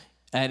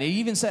 And it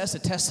even says to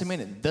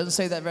testament. It doesn't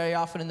say that very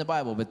often in the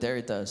Bible, but there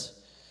it does.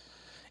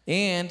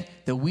 And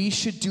that we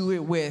should do it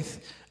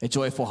with a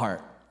joyful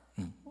heart.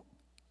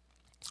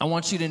 I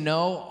want you to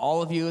know,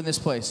 all of you in this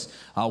place,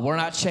 we're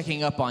not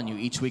checking up on you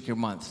each week or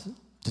month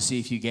to see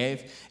if you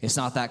gave. It's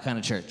not that kind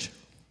of church.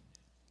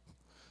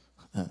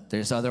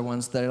 There's other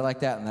ones that are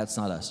like that, and that's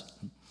not us.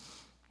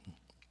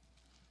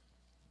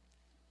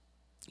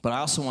 But I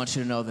also want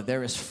you to know that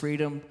there is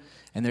freedom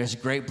and there's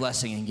great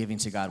blessing in giving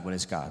to God what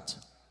is God's.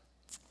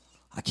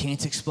 I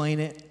can't explain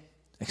it,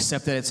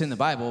 except that it's in the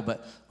Bible,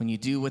 but when you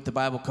do what the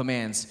Bible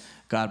commands,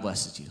 God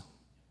blesses you.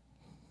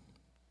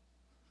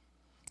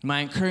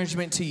 My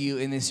encouragement to you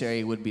in this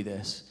area would be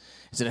this,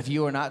 is that if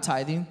you are not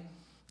tithing,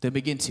 then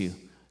begin to.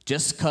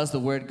 Just because the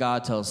Word of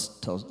God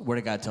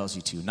tells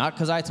you to. Not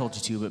because I told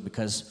you to, but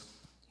because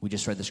we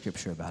just read the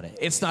scripture about it.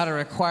 It's not a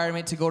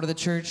requirement to go to the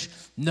church.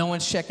 No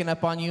one's checking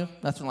up on you.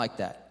 Nothing like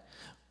that.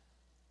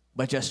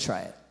 But just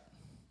try it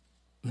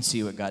and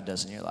see what God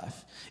does in your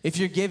life. If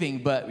you're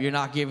giving, but you're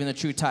not giving the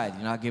true tithe,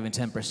 you're not giving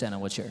 10% on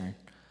what you earn,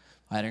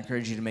 I'd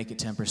encourage you to make it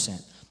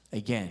 10%.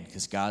 Again,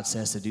 because God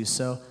says to do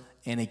so.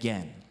 And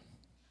again,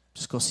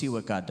 just go see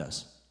what God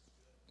does.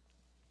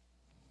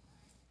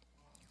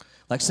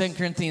 Like 2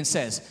 Corinthians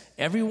says,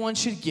 everyone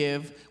should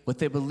give what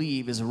they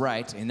believe is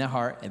right in their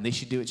heart, and they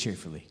should do it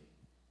cheerfully.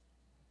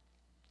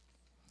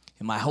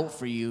 And my hope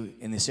for you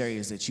in this area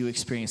is that you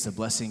experience the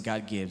blessing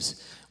God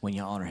gives when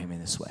you honor him in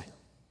this way.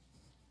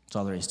 That's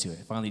all there is to it.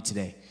 Finally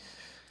today,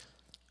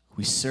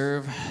 we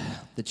serve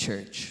the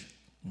church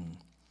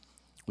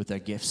with our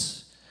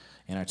gifts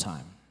and our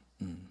time.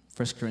 1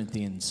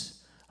 Corinthians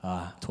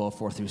 12,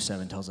 4 through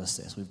 7 tells us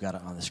this. We've got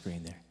it on the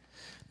screen there.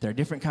 There are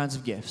different kinds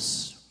of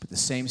gifts, but the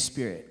same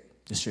Spirit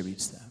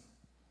distributes them.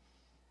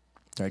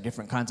 There are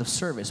different kinds of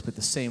service, but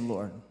the same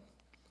Lord.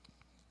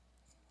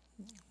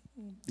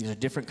 These are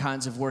different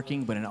kinds of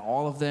working, but in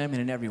all of them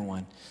and in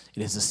everyone,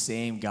 it is the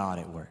same God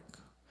at work.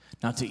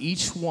 Now, to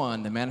each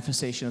one, the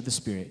manifestation of the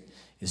Spirit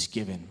is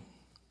given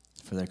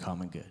for their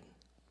common good.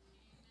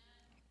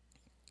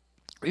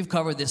 We've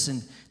covered this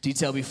in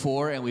detail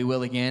before, and we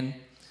will again.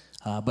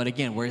 But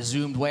again, we're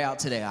zoomed way out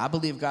today. I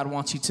believe God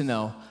wants you to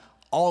know,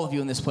 all of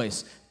you in this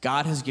place,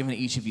 God has given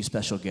each of you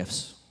special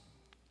gifts.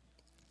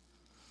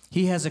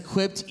 He has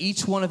equipped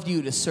each one of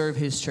you to serve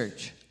his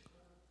church.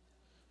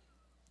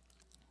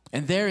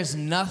 And there is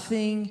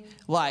nothing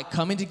like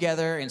coming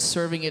together and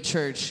serving at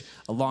church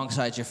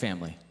alongside your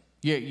family.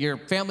 Your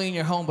family in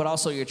your home, but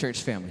also your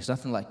church family. There's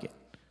nothing like it.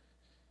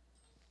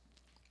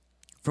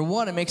 For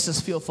one, it makes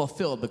us feel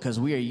fulfilled because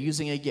we are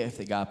using a gift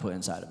that God put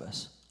inside of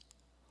us.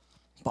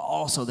 But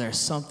also, there's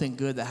something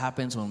good that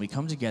happens when we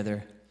come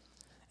together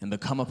and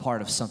become a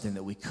part of something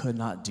that we could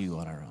not do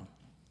on our own.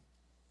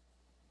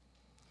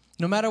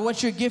 No matter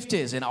what your gift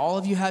is, and all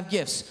of you have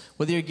gifts,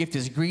 whether your gift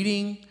is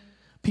greeting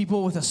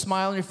people with a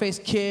smile on your face,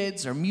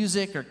 kids, or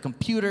music, or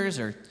computers,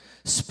 or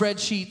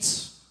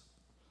spreadsheets.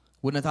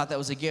 Wouldn't have thought that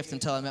was a gift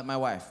until I met my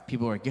wife.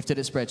 People are gifted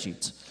at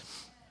spreadsheets.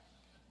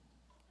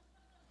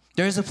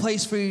 There is a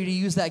place for you to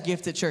use that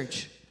gift at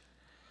church.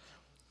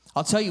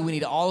 I'll tell you, we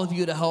need all of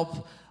you to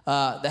help,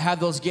 that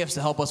have those gifts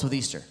to help us with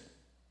Easter.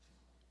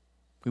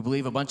 We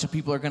believe a bunch of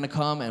people are going to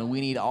come, and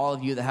we need all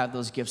of you that have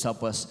those gifts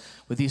help us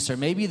with Easter.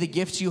 Maybe the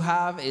gift you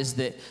have is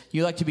that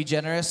you like to be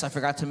generous. I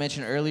forgot to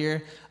mention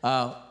earlier,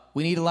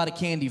 we need a lot of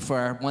candy for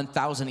our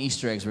 1,000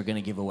 Easter eggs we're going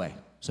to give away.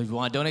 So if you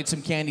want to donate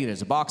some candy,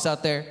 there's a box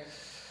out there.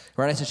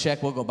 Write us a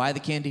check. We'll go buy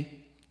the candy.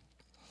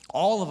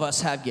 All of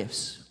us have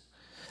gifts.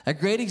 A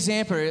great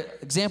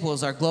example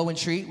is our glow and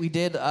treat. We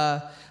did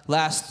I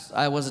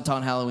wasn't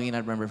on Halloween. I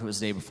remember if it was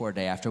the day before or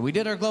day after. We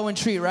did our glow and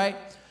treat, right?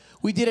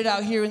 We did it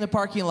out here in the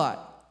parking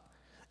lot.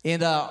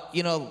 And,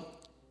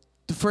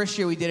 the first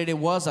year we did it, it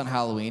was on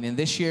Halloween. And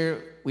this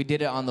year we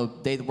did it on the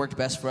day that worked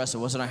best for us. It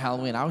wasn't on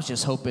Halloween. I was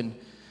just hoping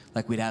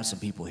like we'd have some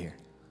people here.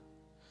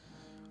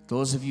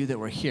 Those of you that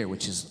were here,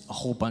 which is a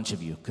whole bunch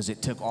of you, because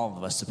it took all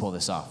of us to pull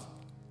this off.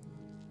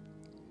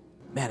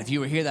 Man, if you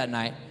were here that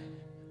night,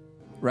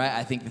 right,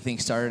 I think the thing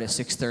started at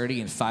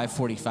 6:30 and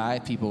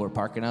 5:45, people were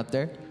parking out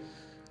there.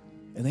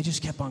 And they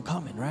just kept on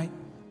coming, right?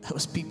 That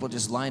was people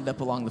just lined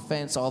up along the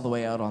fence all the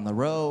way out on the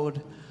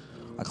road.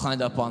 I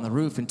climbed up on the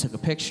roof and took a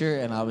picture,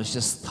 and I was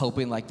just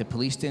hoping like the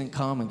police didn't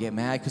come and get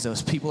mad because there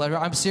was people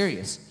everywhere. I'm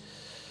serious.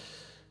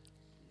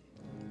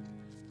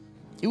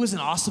 It was an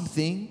awesome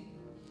thing,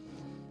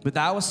 but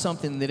that was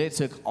something that it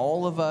took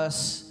all of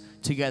us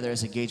together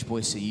as a Gage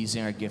Boys to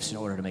using our gifts in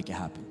order to make it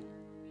happen.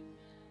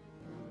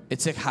 It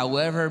took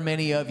however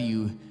many of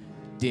you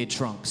did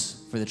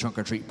trunks for the trunk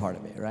or treat part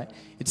of it, right?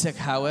 It took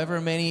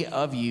however many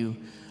of you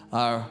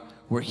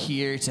were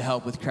here to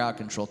help with crowd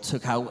control. It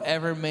took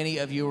however many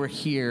of you were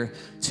here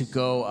to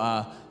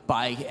go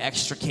buy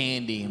extra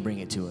candy and bring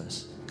it to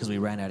us because we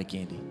ran out of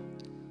candy.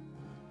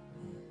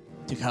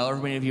 It took however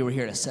many of you were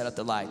here to set up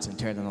the lights and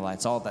tear down the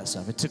lights, all of that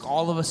stuff. It took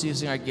all of us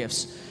using our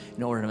gifts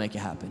in order to make it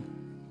happen.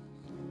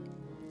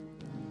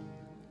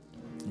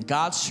 And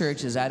God's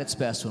church is at its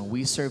best when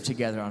we serve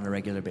together on a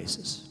regular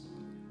basis.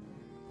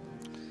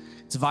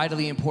 It's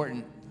vitally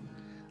important,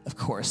 of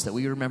course, that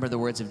we remember the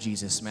words of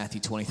Jesus,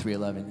 Matthew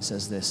 23:11. It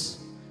says this,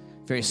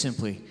 very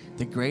simply,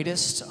 the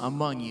greatest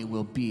among you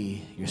will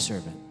be your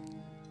servant.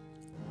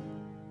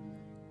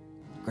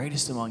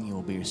 Greatest among you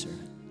will be your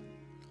servant.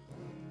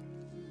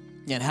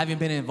 And having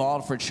been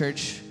involved for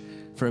church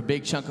for a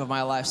big chunk of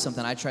my life,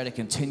 something I try to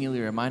continually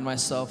remind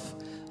myself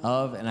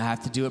of, and I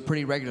have to do it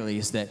pretty regularly,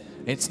 is that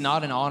it's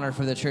not an honor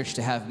for the church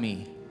to have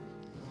me.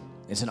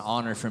 It's an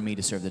honor for me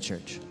to serve the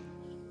church.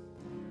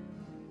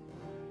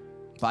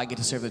 If I get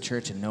to serve the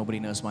church and nobody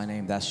knows my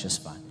name, that's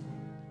just fine.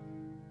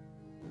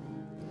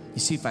 You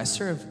see, if I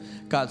serve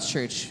God's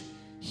church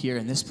here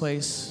in this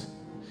place,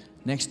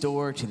 next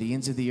door to the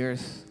ends of the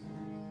earth,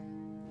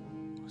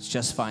 it's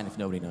just fine if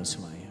nobody knows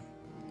who I am.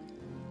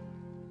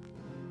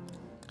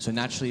 So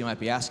naturally you might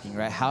be asking,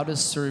 right, how does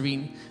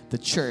serving the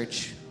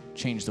church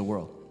change the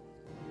world?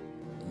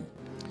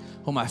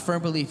 Well, my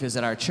firm belief is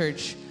that our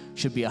church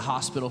should be a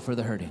hospital for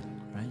the hurting,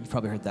 right? You've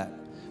probably heard that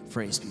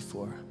phrase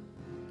before.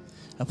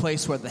 A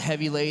place where the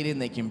heavy laden,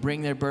 they can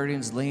bring their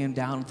burdens, lay them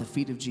down at the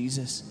feet of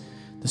Jesus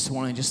this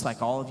morning, just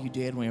like all of you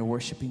did when you were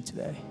worshiping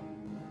today.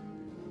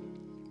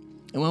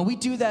 And when we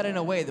do that in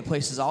a way that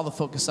places all the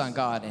focus on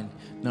God and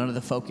none of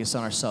the focus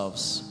on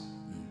ourselves,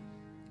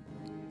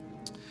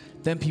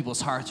 then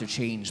people's hearts are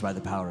changed by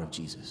the power of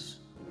Jesus.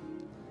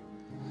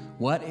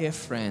 What if,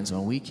 friends,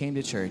 when we came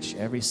to church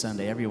every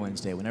Sunday, every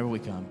Wednesday, whenever we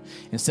come,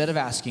 instead of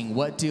asking,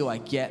 what do I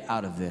get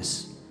out of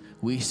this,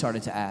 we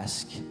started to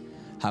ask,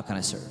 how can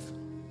I serve?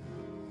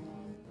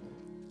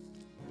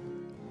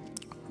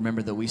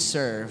 Remember that we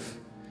serve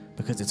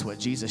because it's what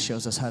Jesus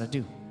shows us how to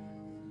do.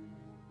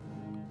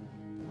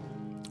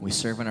 We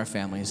serve in our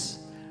families,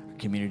 our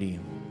community,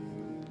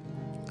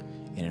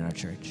 and in our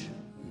church.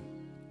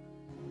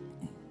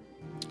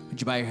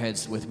 Would you bow your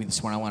heads with me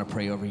this morning? I want to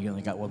pray over you, and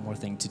I got one more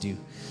thing to do.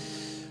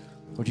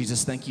 Lord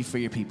Jesus, thank you for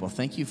your people.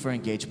 Thank you for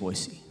Engage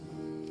Boise.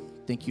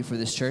 Thank you for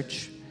this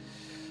church.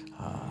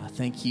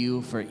 Thank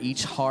you for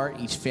each heart,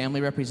 each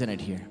family represented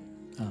here.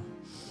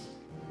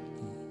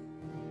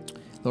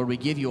 Lord, we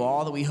give you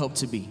all that we hope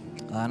to be.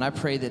 And I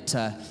pray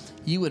that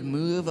you would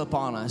move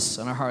upon us,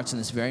 on our hearts in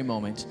this very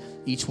moment,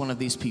 each one of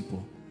these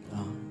people,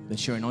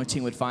 that your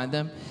anointing would find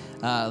them.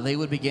 They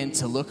would begin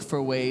to look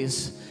for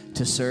ways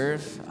to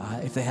serve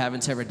if they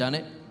haven't ever done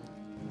it.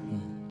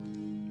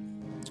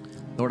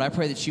 Lord, I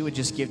pray that you would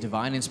just give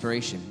divine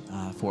inspiration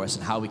for us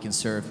and how we can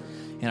serve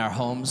in our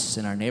homes,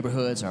 in our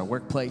neighborhoods, our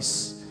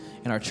workplace,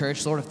 in our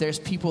church. Lord, if there's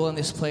people in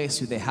this place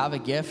who they have a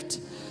gift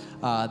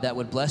that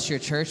would bless your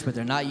church, but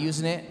they're not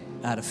using it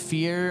out of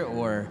fear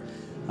or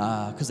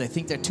because they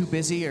think they're too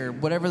busy or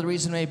whatever the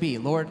reason may be,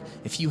 Lord,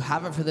 if you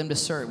have it for them to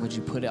serve, would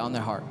you put it on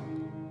their heart?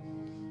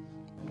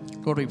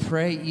 Lord, we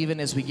pray even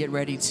as we get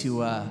ready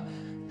to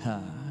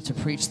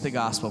preach the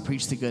gospel,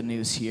 preach the good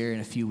news here in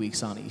a few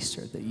weeks on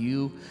Easter, that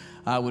you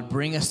would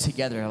bring us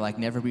together like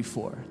never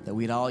before, that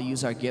we'd all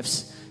use our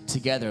gifts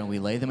together and we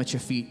lay them at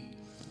your feet.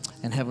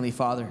 And Heavenly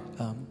Father,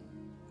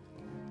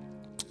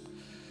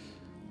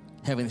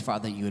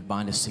 that you would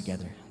bind us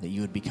together, that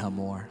you would become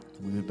more,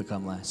 that we would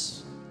become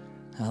less.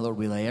 Lord,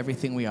 we lay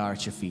everything we are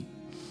at your feet.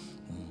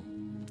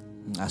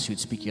 I ask you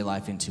to speak your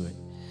life into it.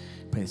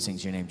 Pray these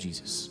things in your name,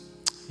 Jesus.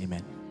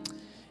 Amen.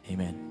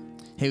 Amen.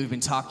 Hey, we've been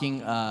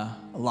talking a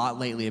lot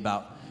lately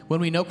about when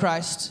we know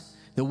Christ,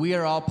 that we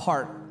are all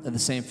part of the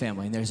same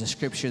family. And there's a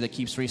scripture that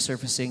keeps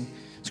resurfacing.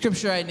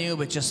 Scripture I knew,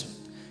 but just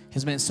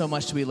has meant so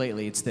much to me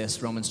lately. It's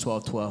this, Romans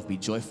 12:12. Be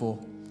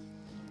joyful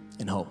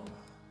in hope,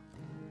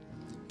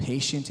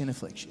 patient in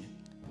affliction,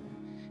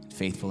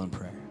 faithful in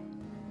prayer.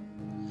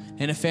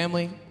 In a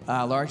family,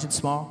 large and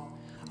small,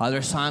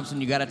 there's times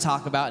when you got to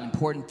talk about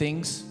important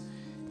things.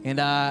 And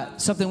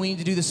something we need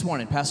to do this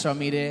morning. Pastor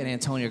Almeida and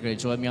Antonio are going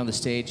to join me on the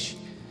stage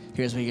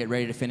here as we get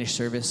ready to finish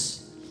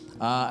service.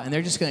 And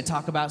they're just going to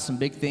talk about some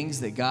big things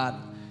that God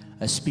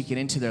is speaking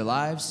into their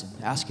lives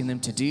and asking them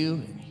to do.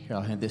 And here,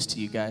 I'll hand this to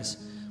you guys.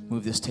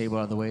 Move this table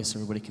out of the way so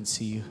everybody can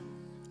see you.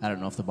 I don't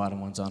know if the bottom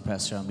one's on,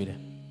 Pastor Almeida.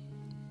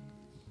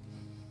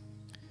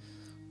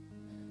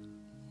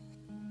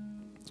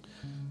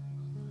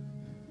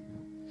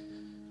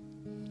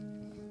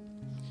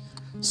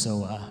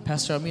 So,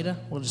 Pastor Almeida,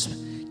 we'll just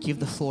give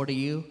the floor to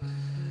you.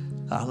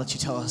 I'll let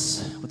you tell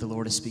us what the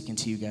Lord is speaking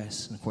to you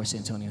guys. And, of course,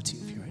 Antonio, too,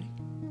 if you're ready.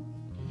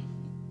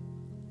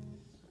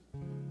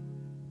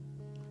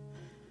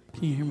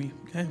 Can you hear me?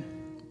 Okay.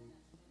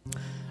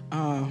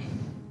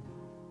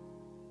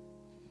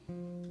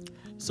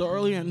 So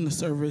earlier in the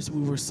service,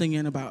 we were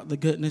singing about the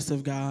goodness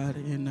of God.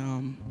 And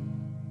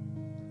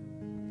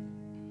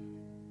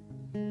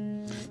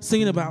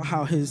singing about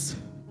how his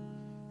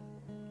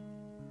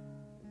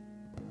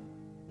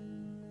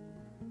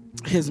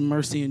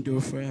mercy endure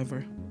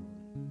forever,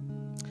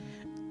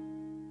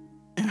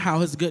 and how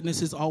his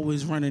goodness is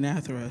always running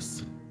after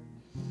us.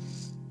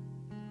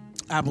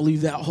 I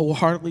believe that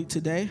wholeheartedly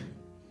today,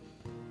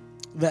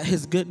 that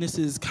his goodness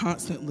is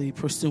constantly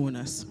pursuing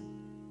us.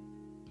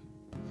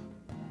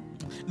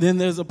 Then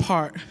there's a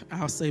part,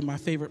 I'll say my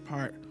favorite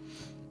part,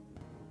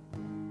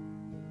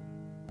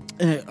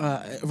 and it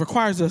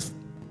requires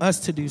us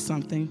to do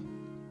something.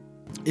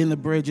 In the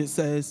bridge it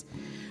says,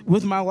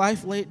 with my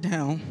life laid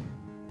down,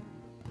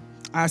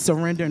 I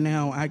surrender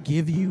now, I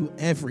give you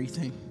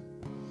everything.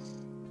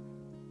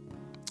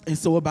 And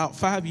so about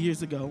 5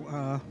 years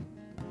ago,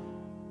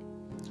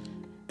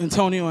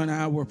 Antonio and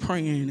I were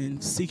praying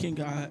and seeking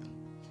God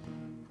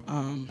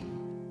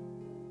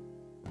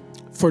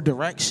for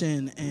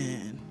direction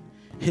and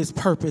his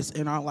purpose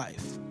in our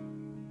life.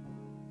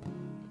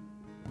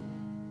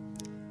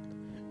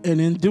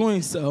 And in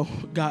doing so,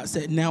 God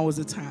said, now is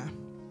the time.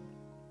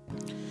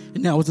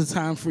 And now is the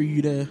time for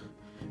you to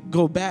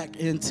go back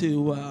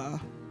into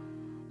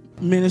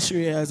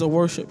ministry as a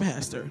worship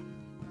pastor.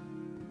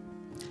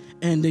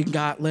 And then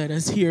God led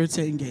us here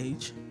to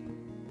engage.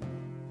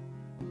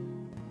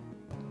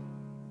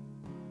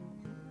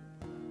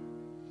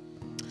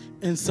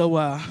 And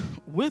so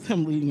with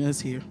him leading us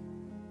here,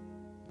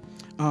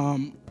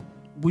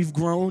 we've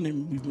grown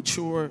and we've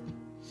matured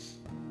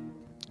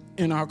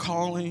in our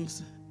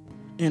callings,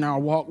 in our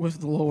walk with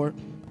the Lord.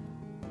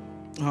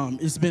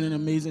 It's been an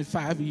amazing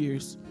 5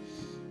 years.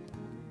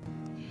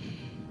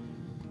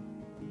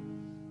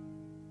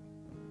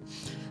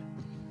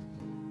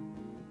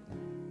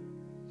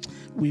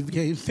 We've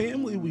gained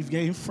family, we've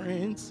gained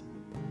friends,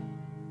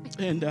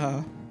 and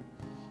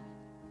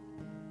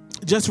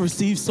just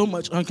received so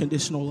much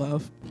unconditional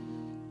love.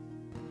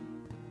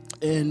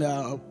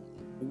 And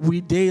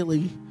we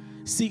daily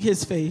seek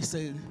his face,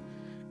 and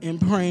in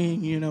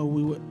praying,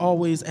 we would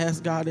always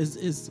ask God,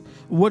 is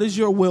what is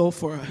your will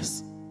for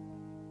us?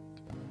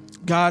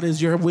 God,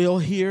 is your will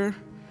here?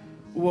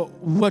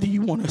 What do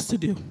you want us to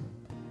do?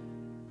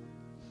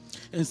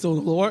 And so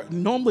the Lord,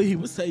 normally he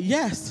would say,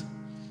 yes.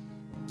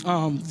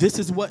 This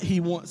is what he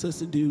wants us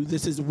to do.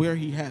 This is where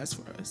he has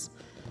for us.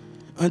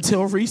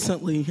 Until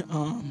recently,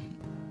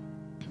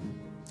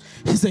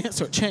 his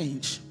answer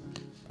changed.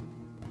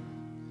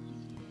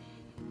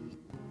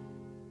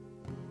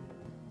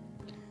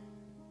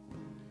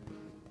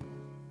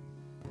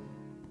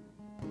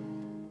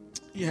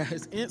 Yeah,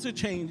 his answer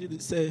changed, and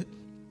it said,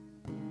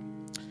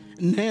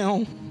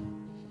 now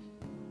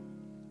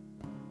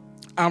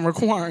I'm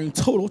requiring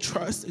total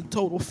trust and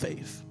total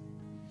faith.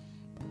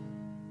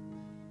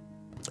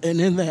 And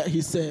in that,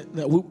 he said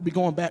that we'll be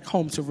going back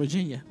home to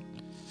Virginia.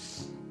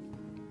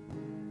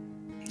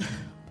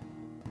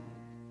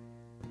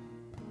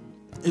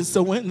 And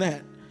so in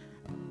that,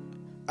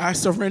 I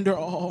surrender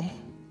all.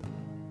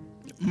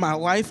 My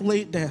life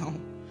laid down.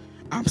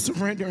 I'm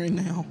surrendering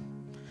now.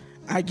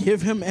 I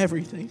give him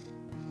everything.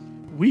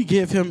 We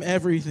give him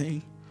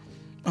everything.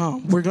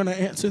 We're going to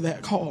answer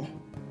that call.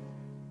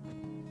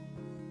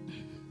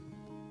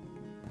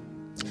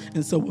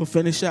 And so we'll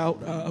finish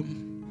out.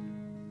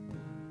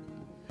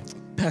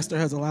 Pastor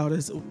has allowed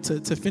us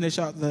to finish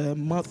out the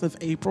month of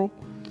April.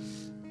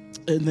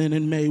 And then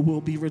in May, we'll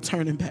be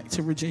returning back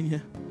to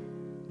Virginia.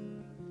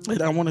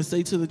 And I want to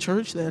say to the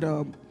church that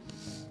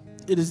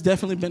it has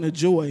definitely been a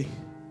joy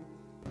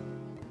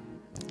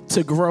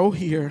to grow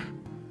here,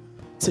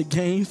 to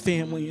gain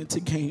family, and to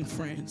gain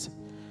friends.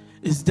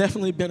 It's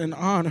definitely been an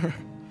honor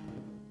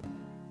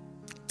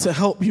to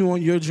help you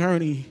on your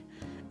journey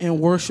in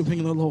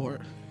worshiping the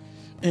Lord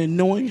and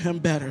knowing him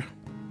better.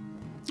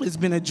 It's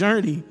been a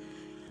journey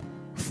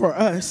for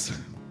us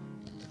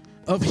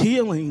of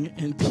healing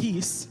and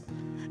peace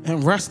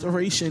and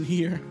restoration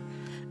here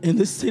in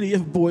the city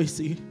of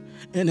Boise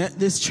and at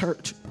this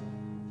church.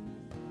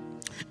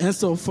 And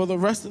so for the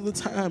rest of the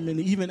time,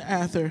 and even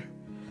after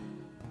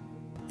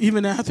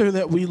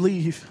that we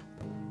leave,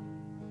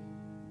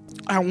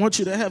 I want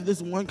you to have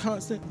this one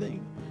constant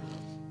thing,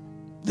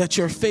 that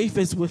your faith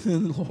is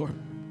within the Lord,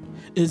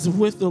 is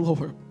with the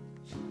Lord,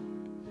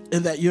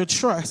 and that your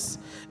trust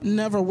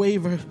never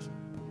wavers,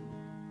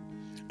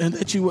 and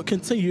that you would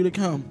continue to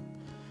come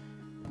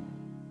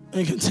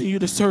and continue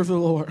to serve the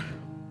Lord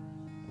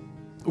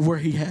where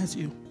he has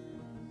you.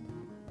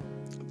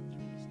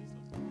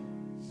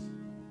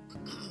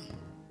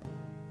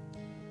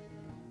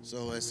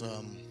 So it's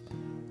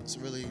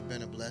really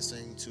been a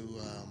blessing to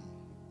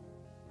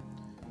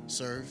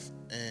serve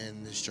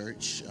in this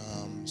church,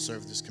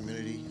 serve this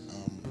community,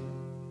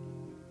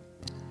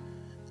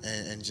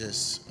 and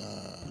just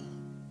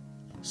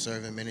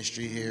serve in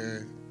ministry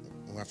here.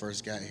 When I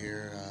first got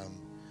here,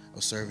 I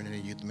was serving in the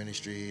youth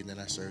ministry, and then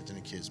I served in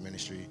the kids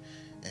ministry.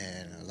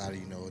 And a lot of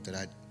you know that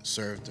I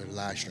served the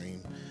live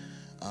stream,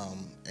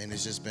 and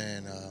it's just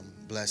been a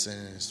blessing.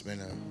 And it's been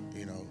a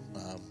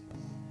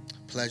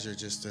pleasure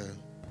just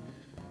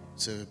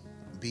to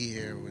be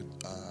here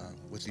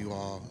with you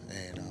all,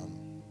 and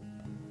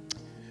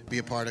be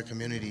a part of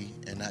community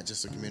and not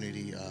just a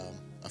community,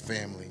 a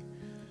family.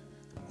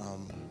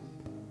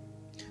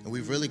 And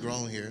we've really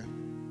grown here,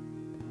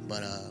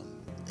 but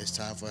it's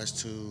time for us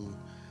to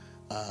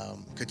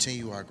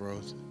continue our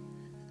growth.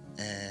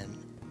 And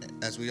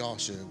as we all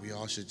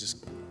should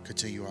just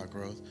continue our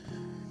growth.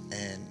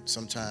 And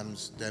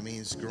sometimes that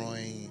means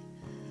growing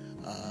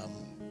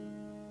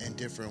in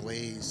different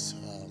ways,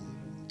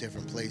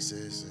 different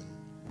places,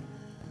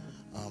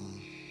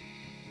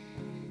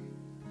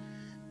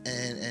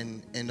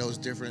 and in those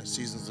different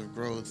seasons of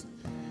growth,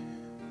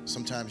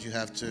 sometimes you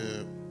have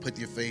to put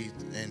your faith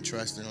and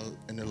trust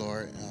in the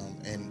Lord,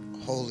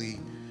 and wholly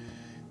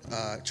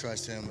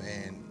trust Him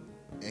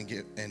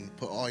and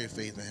put all your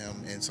faith in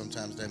Him. And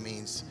sometimes that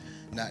means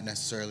not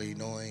necessarily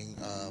knowing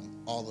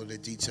all of the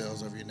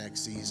details of your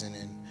next season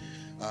and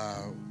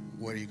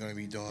what are you going to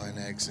be doing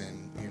next,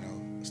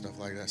 and stuff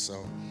like that.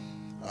 So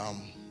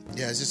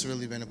it's just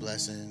really been a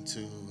blessing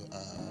to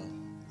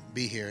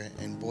be here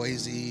in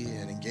Boise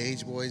and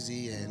Engage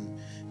Boise, and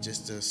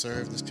just to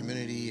serve this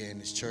community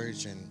and this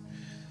church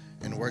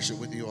and worship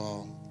with you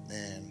all.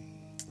 And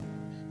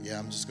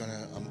I'm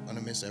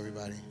gonna miss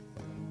everybody.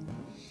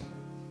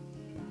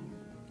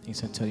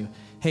 Thanks, Antonio.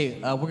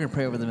 Hey, we're going to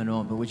pray over them in a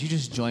moment, but would you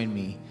just join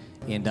me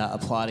in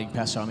applauding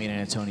Pastor Almeida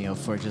and Antonio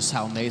for just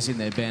how amazing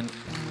they've been?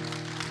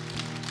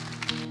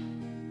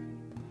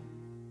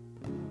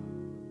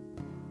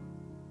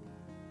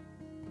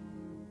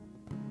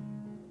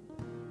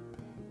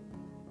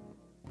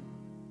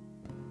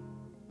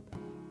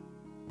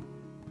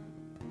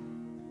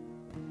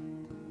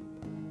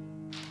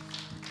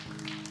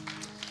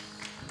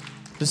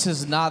 This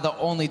is not the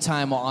only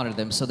time we'll honor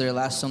them. So their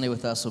last Sunday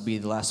with us will be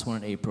the last one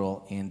in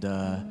April, and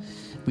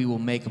we will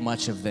make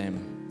much of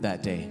them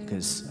that day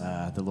because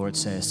the Lord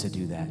says to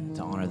do that,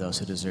 to honor those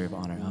who deserve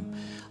honor.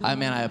 I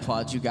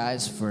applaud you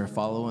guys for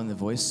following the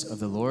voice of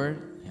the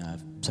Lord.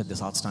 I've said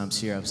this lots of times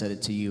here. I've said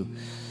it to you.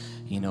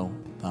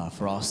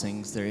 For all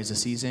things, there is a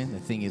season.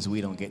 The thing is,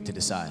 we don't get to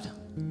decide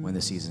when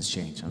the seasons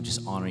change. I'm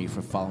just honoring you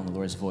for following the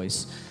Lord's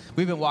voice.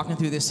 We've been walking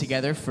through this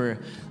together for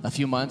a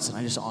few months, and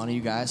I just honor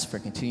you guys for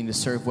continuing to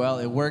serve well.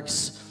 It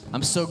works.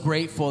 I'm so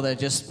grateful that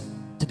just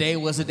today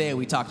was a day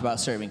we talked about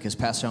serving, because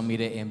Pastor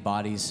Almeida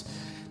embodies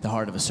the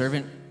heart of a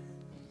servant.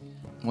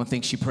 One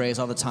thing she prays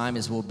all the time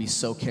is we'll be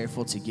so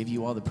careful to give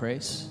you all the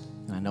praise,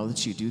 and I know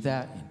that you do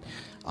that, and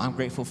I'm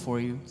grateful for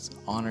you. It's an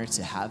honor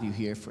to have you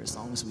here for as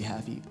long as we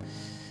have you.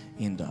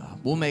 And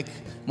we'll make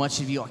much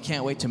of you. I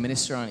can't wait to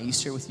minister on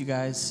Easter with you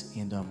guys.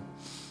 And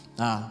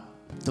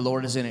the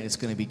Lord is in it. It's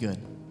going to be good.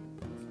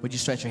 Would you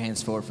stretch your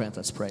hands forward, friends?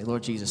 Let's pray.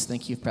 Lord Jesus,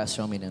 thank you for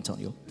Pastor Almeida and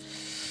Antonio.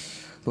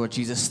 Lord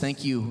Jesus,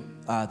 thank you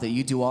that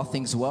you do all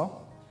things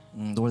well.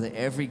 And Lord, that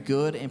every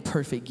good and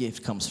perfect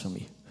gift comes from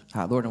you.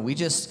 Lord, and we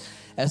just,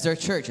 as their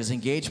church, as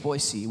Engage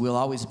Boise, we'll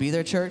always be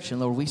their church. And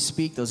Lord, we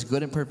speak those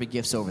good and perfect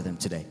gifts over them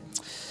today.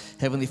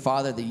 Heavenly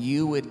Father, that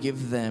you would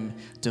give them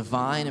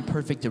divine and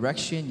perfect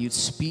direction. You'd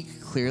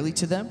speak clearly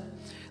to them.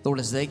 Lord,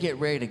 as they get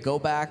ready to go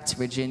back to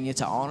Virginia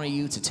to honor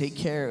you, to take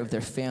care of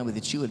their family,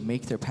 that you would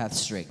make their path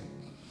straight.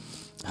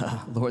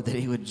 Lord, that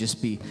it would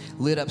just be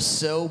lit up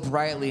so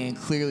brightly and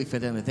clearly for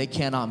them that they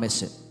cannot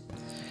miss it.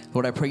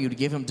 Lord, I pray you to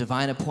give them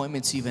divine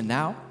appointments even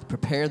now.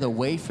 Prepare the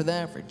way for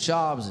them, for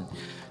jobs and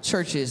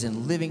churches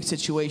and living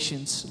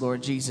situations.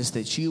 Lord Jesus,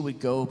 that you would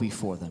go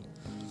before them.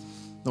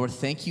 Lord,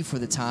 thank you for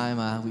the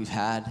time we've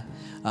had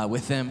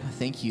with them.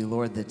 Thank you,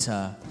 Lord,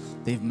 that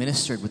they've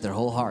ministered with their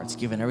whole hearts,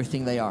 given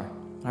everything they are.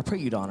 I pray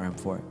you'd honor them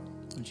for it.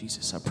 Oh,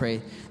 Jesus, I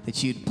pray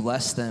that you'd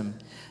bless them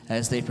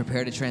as they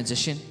prepare to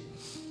transition.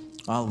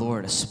 Oh,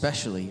 Lord,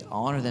 especially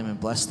honor them and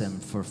bless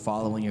them for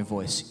following your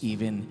voice,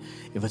 even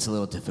if it's a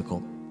little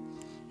difficult.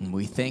 And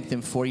we thank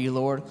them for you,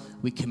 Lord.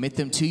 We commit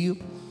them to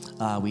you.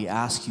 We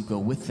ask you go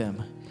with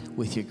them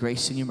with your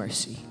grace and your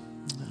mercy.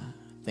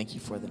 Thank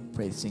you for them.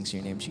 Pray these things in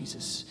your name,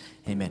 Jesus.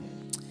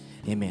 Amen.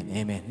 Amen.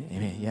 Amen.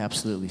 Amen. Yeah,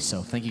 absolutely.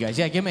 So thank you guys.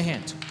 Yeah, give them a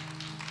hand.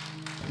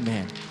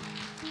 Amen.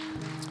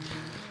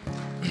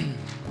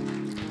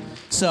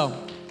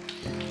 So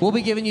we'll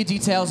be giving you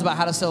details about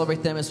how to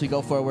celebrate them as we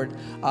go forward.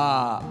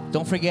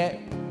 Don't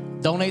forget,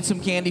 donate some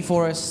candy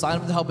for us. Sign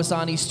up to help us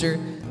on Easter.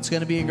 It's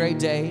going to be a great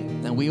day.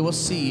 And we will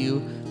see you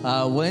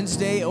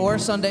Wednesday or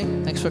Sunday.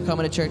 Thanks for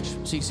coming to church.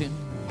 See you soon.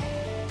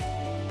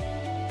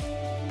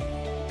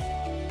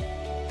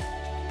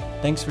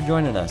 Thanks for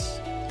joining us.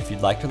 If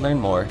you'd like to learn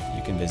more,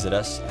 you can visit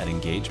us at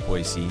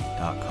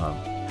engageboise.com.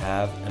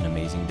 Have an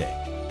amazing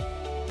day.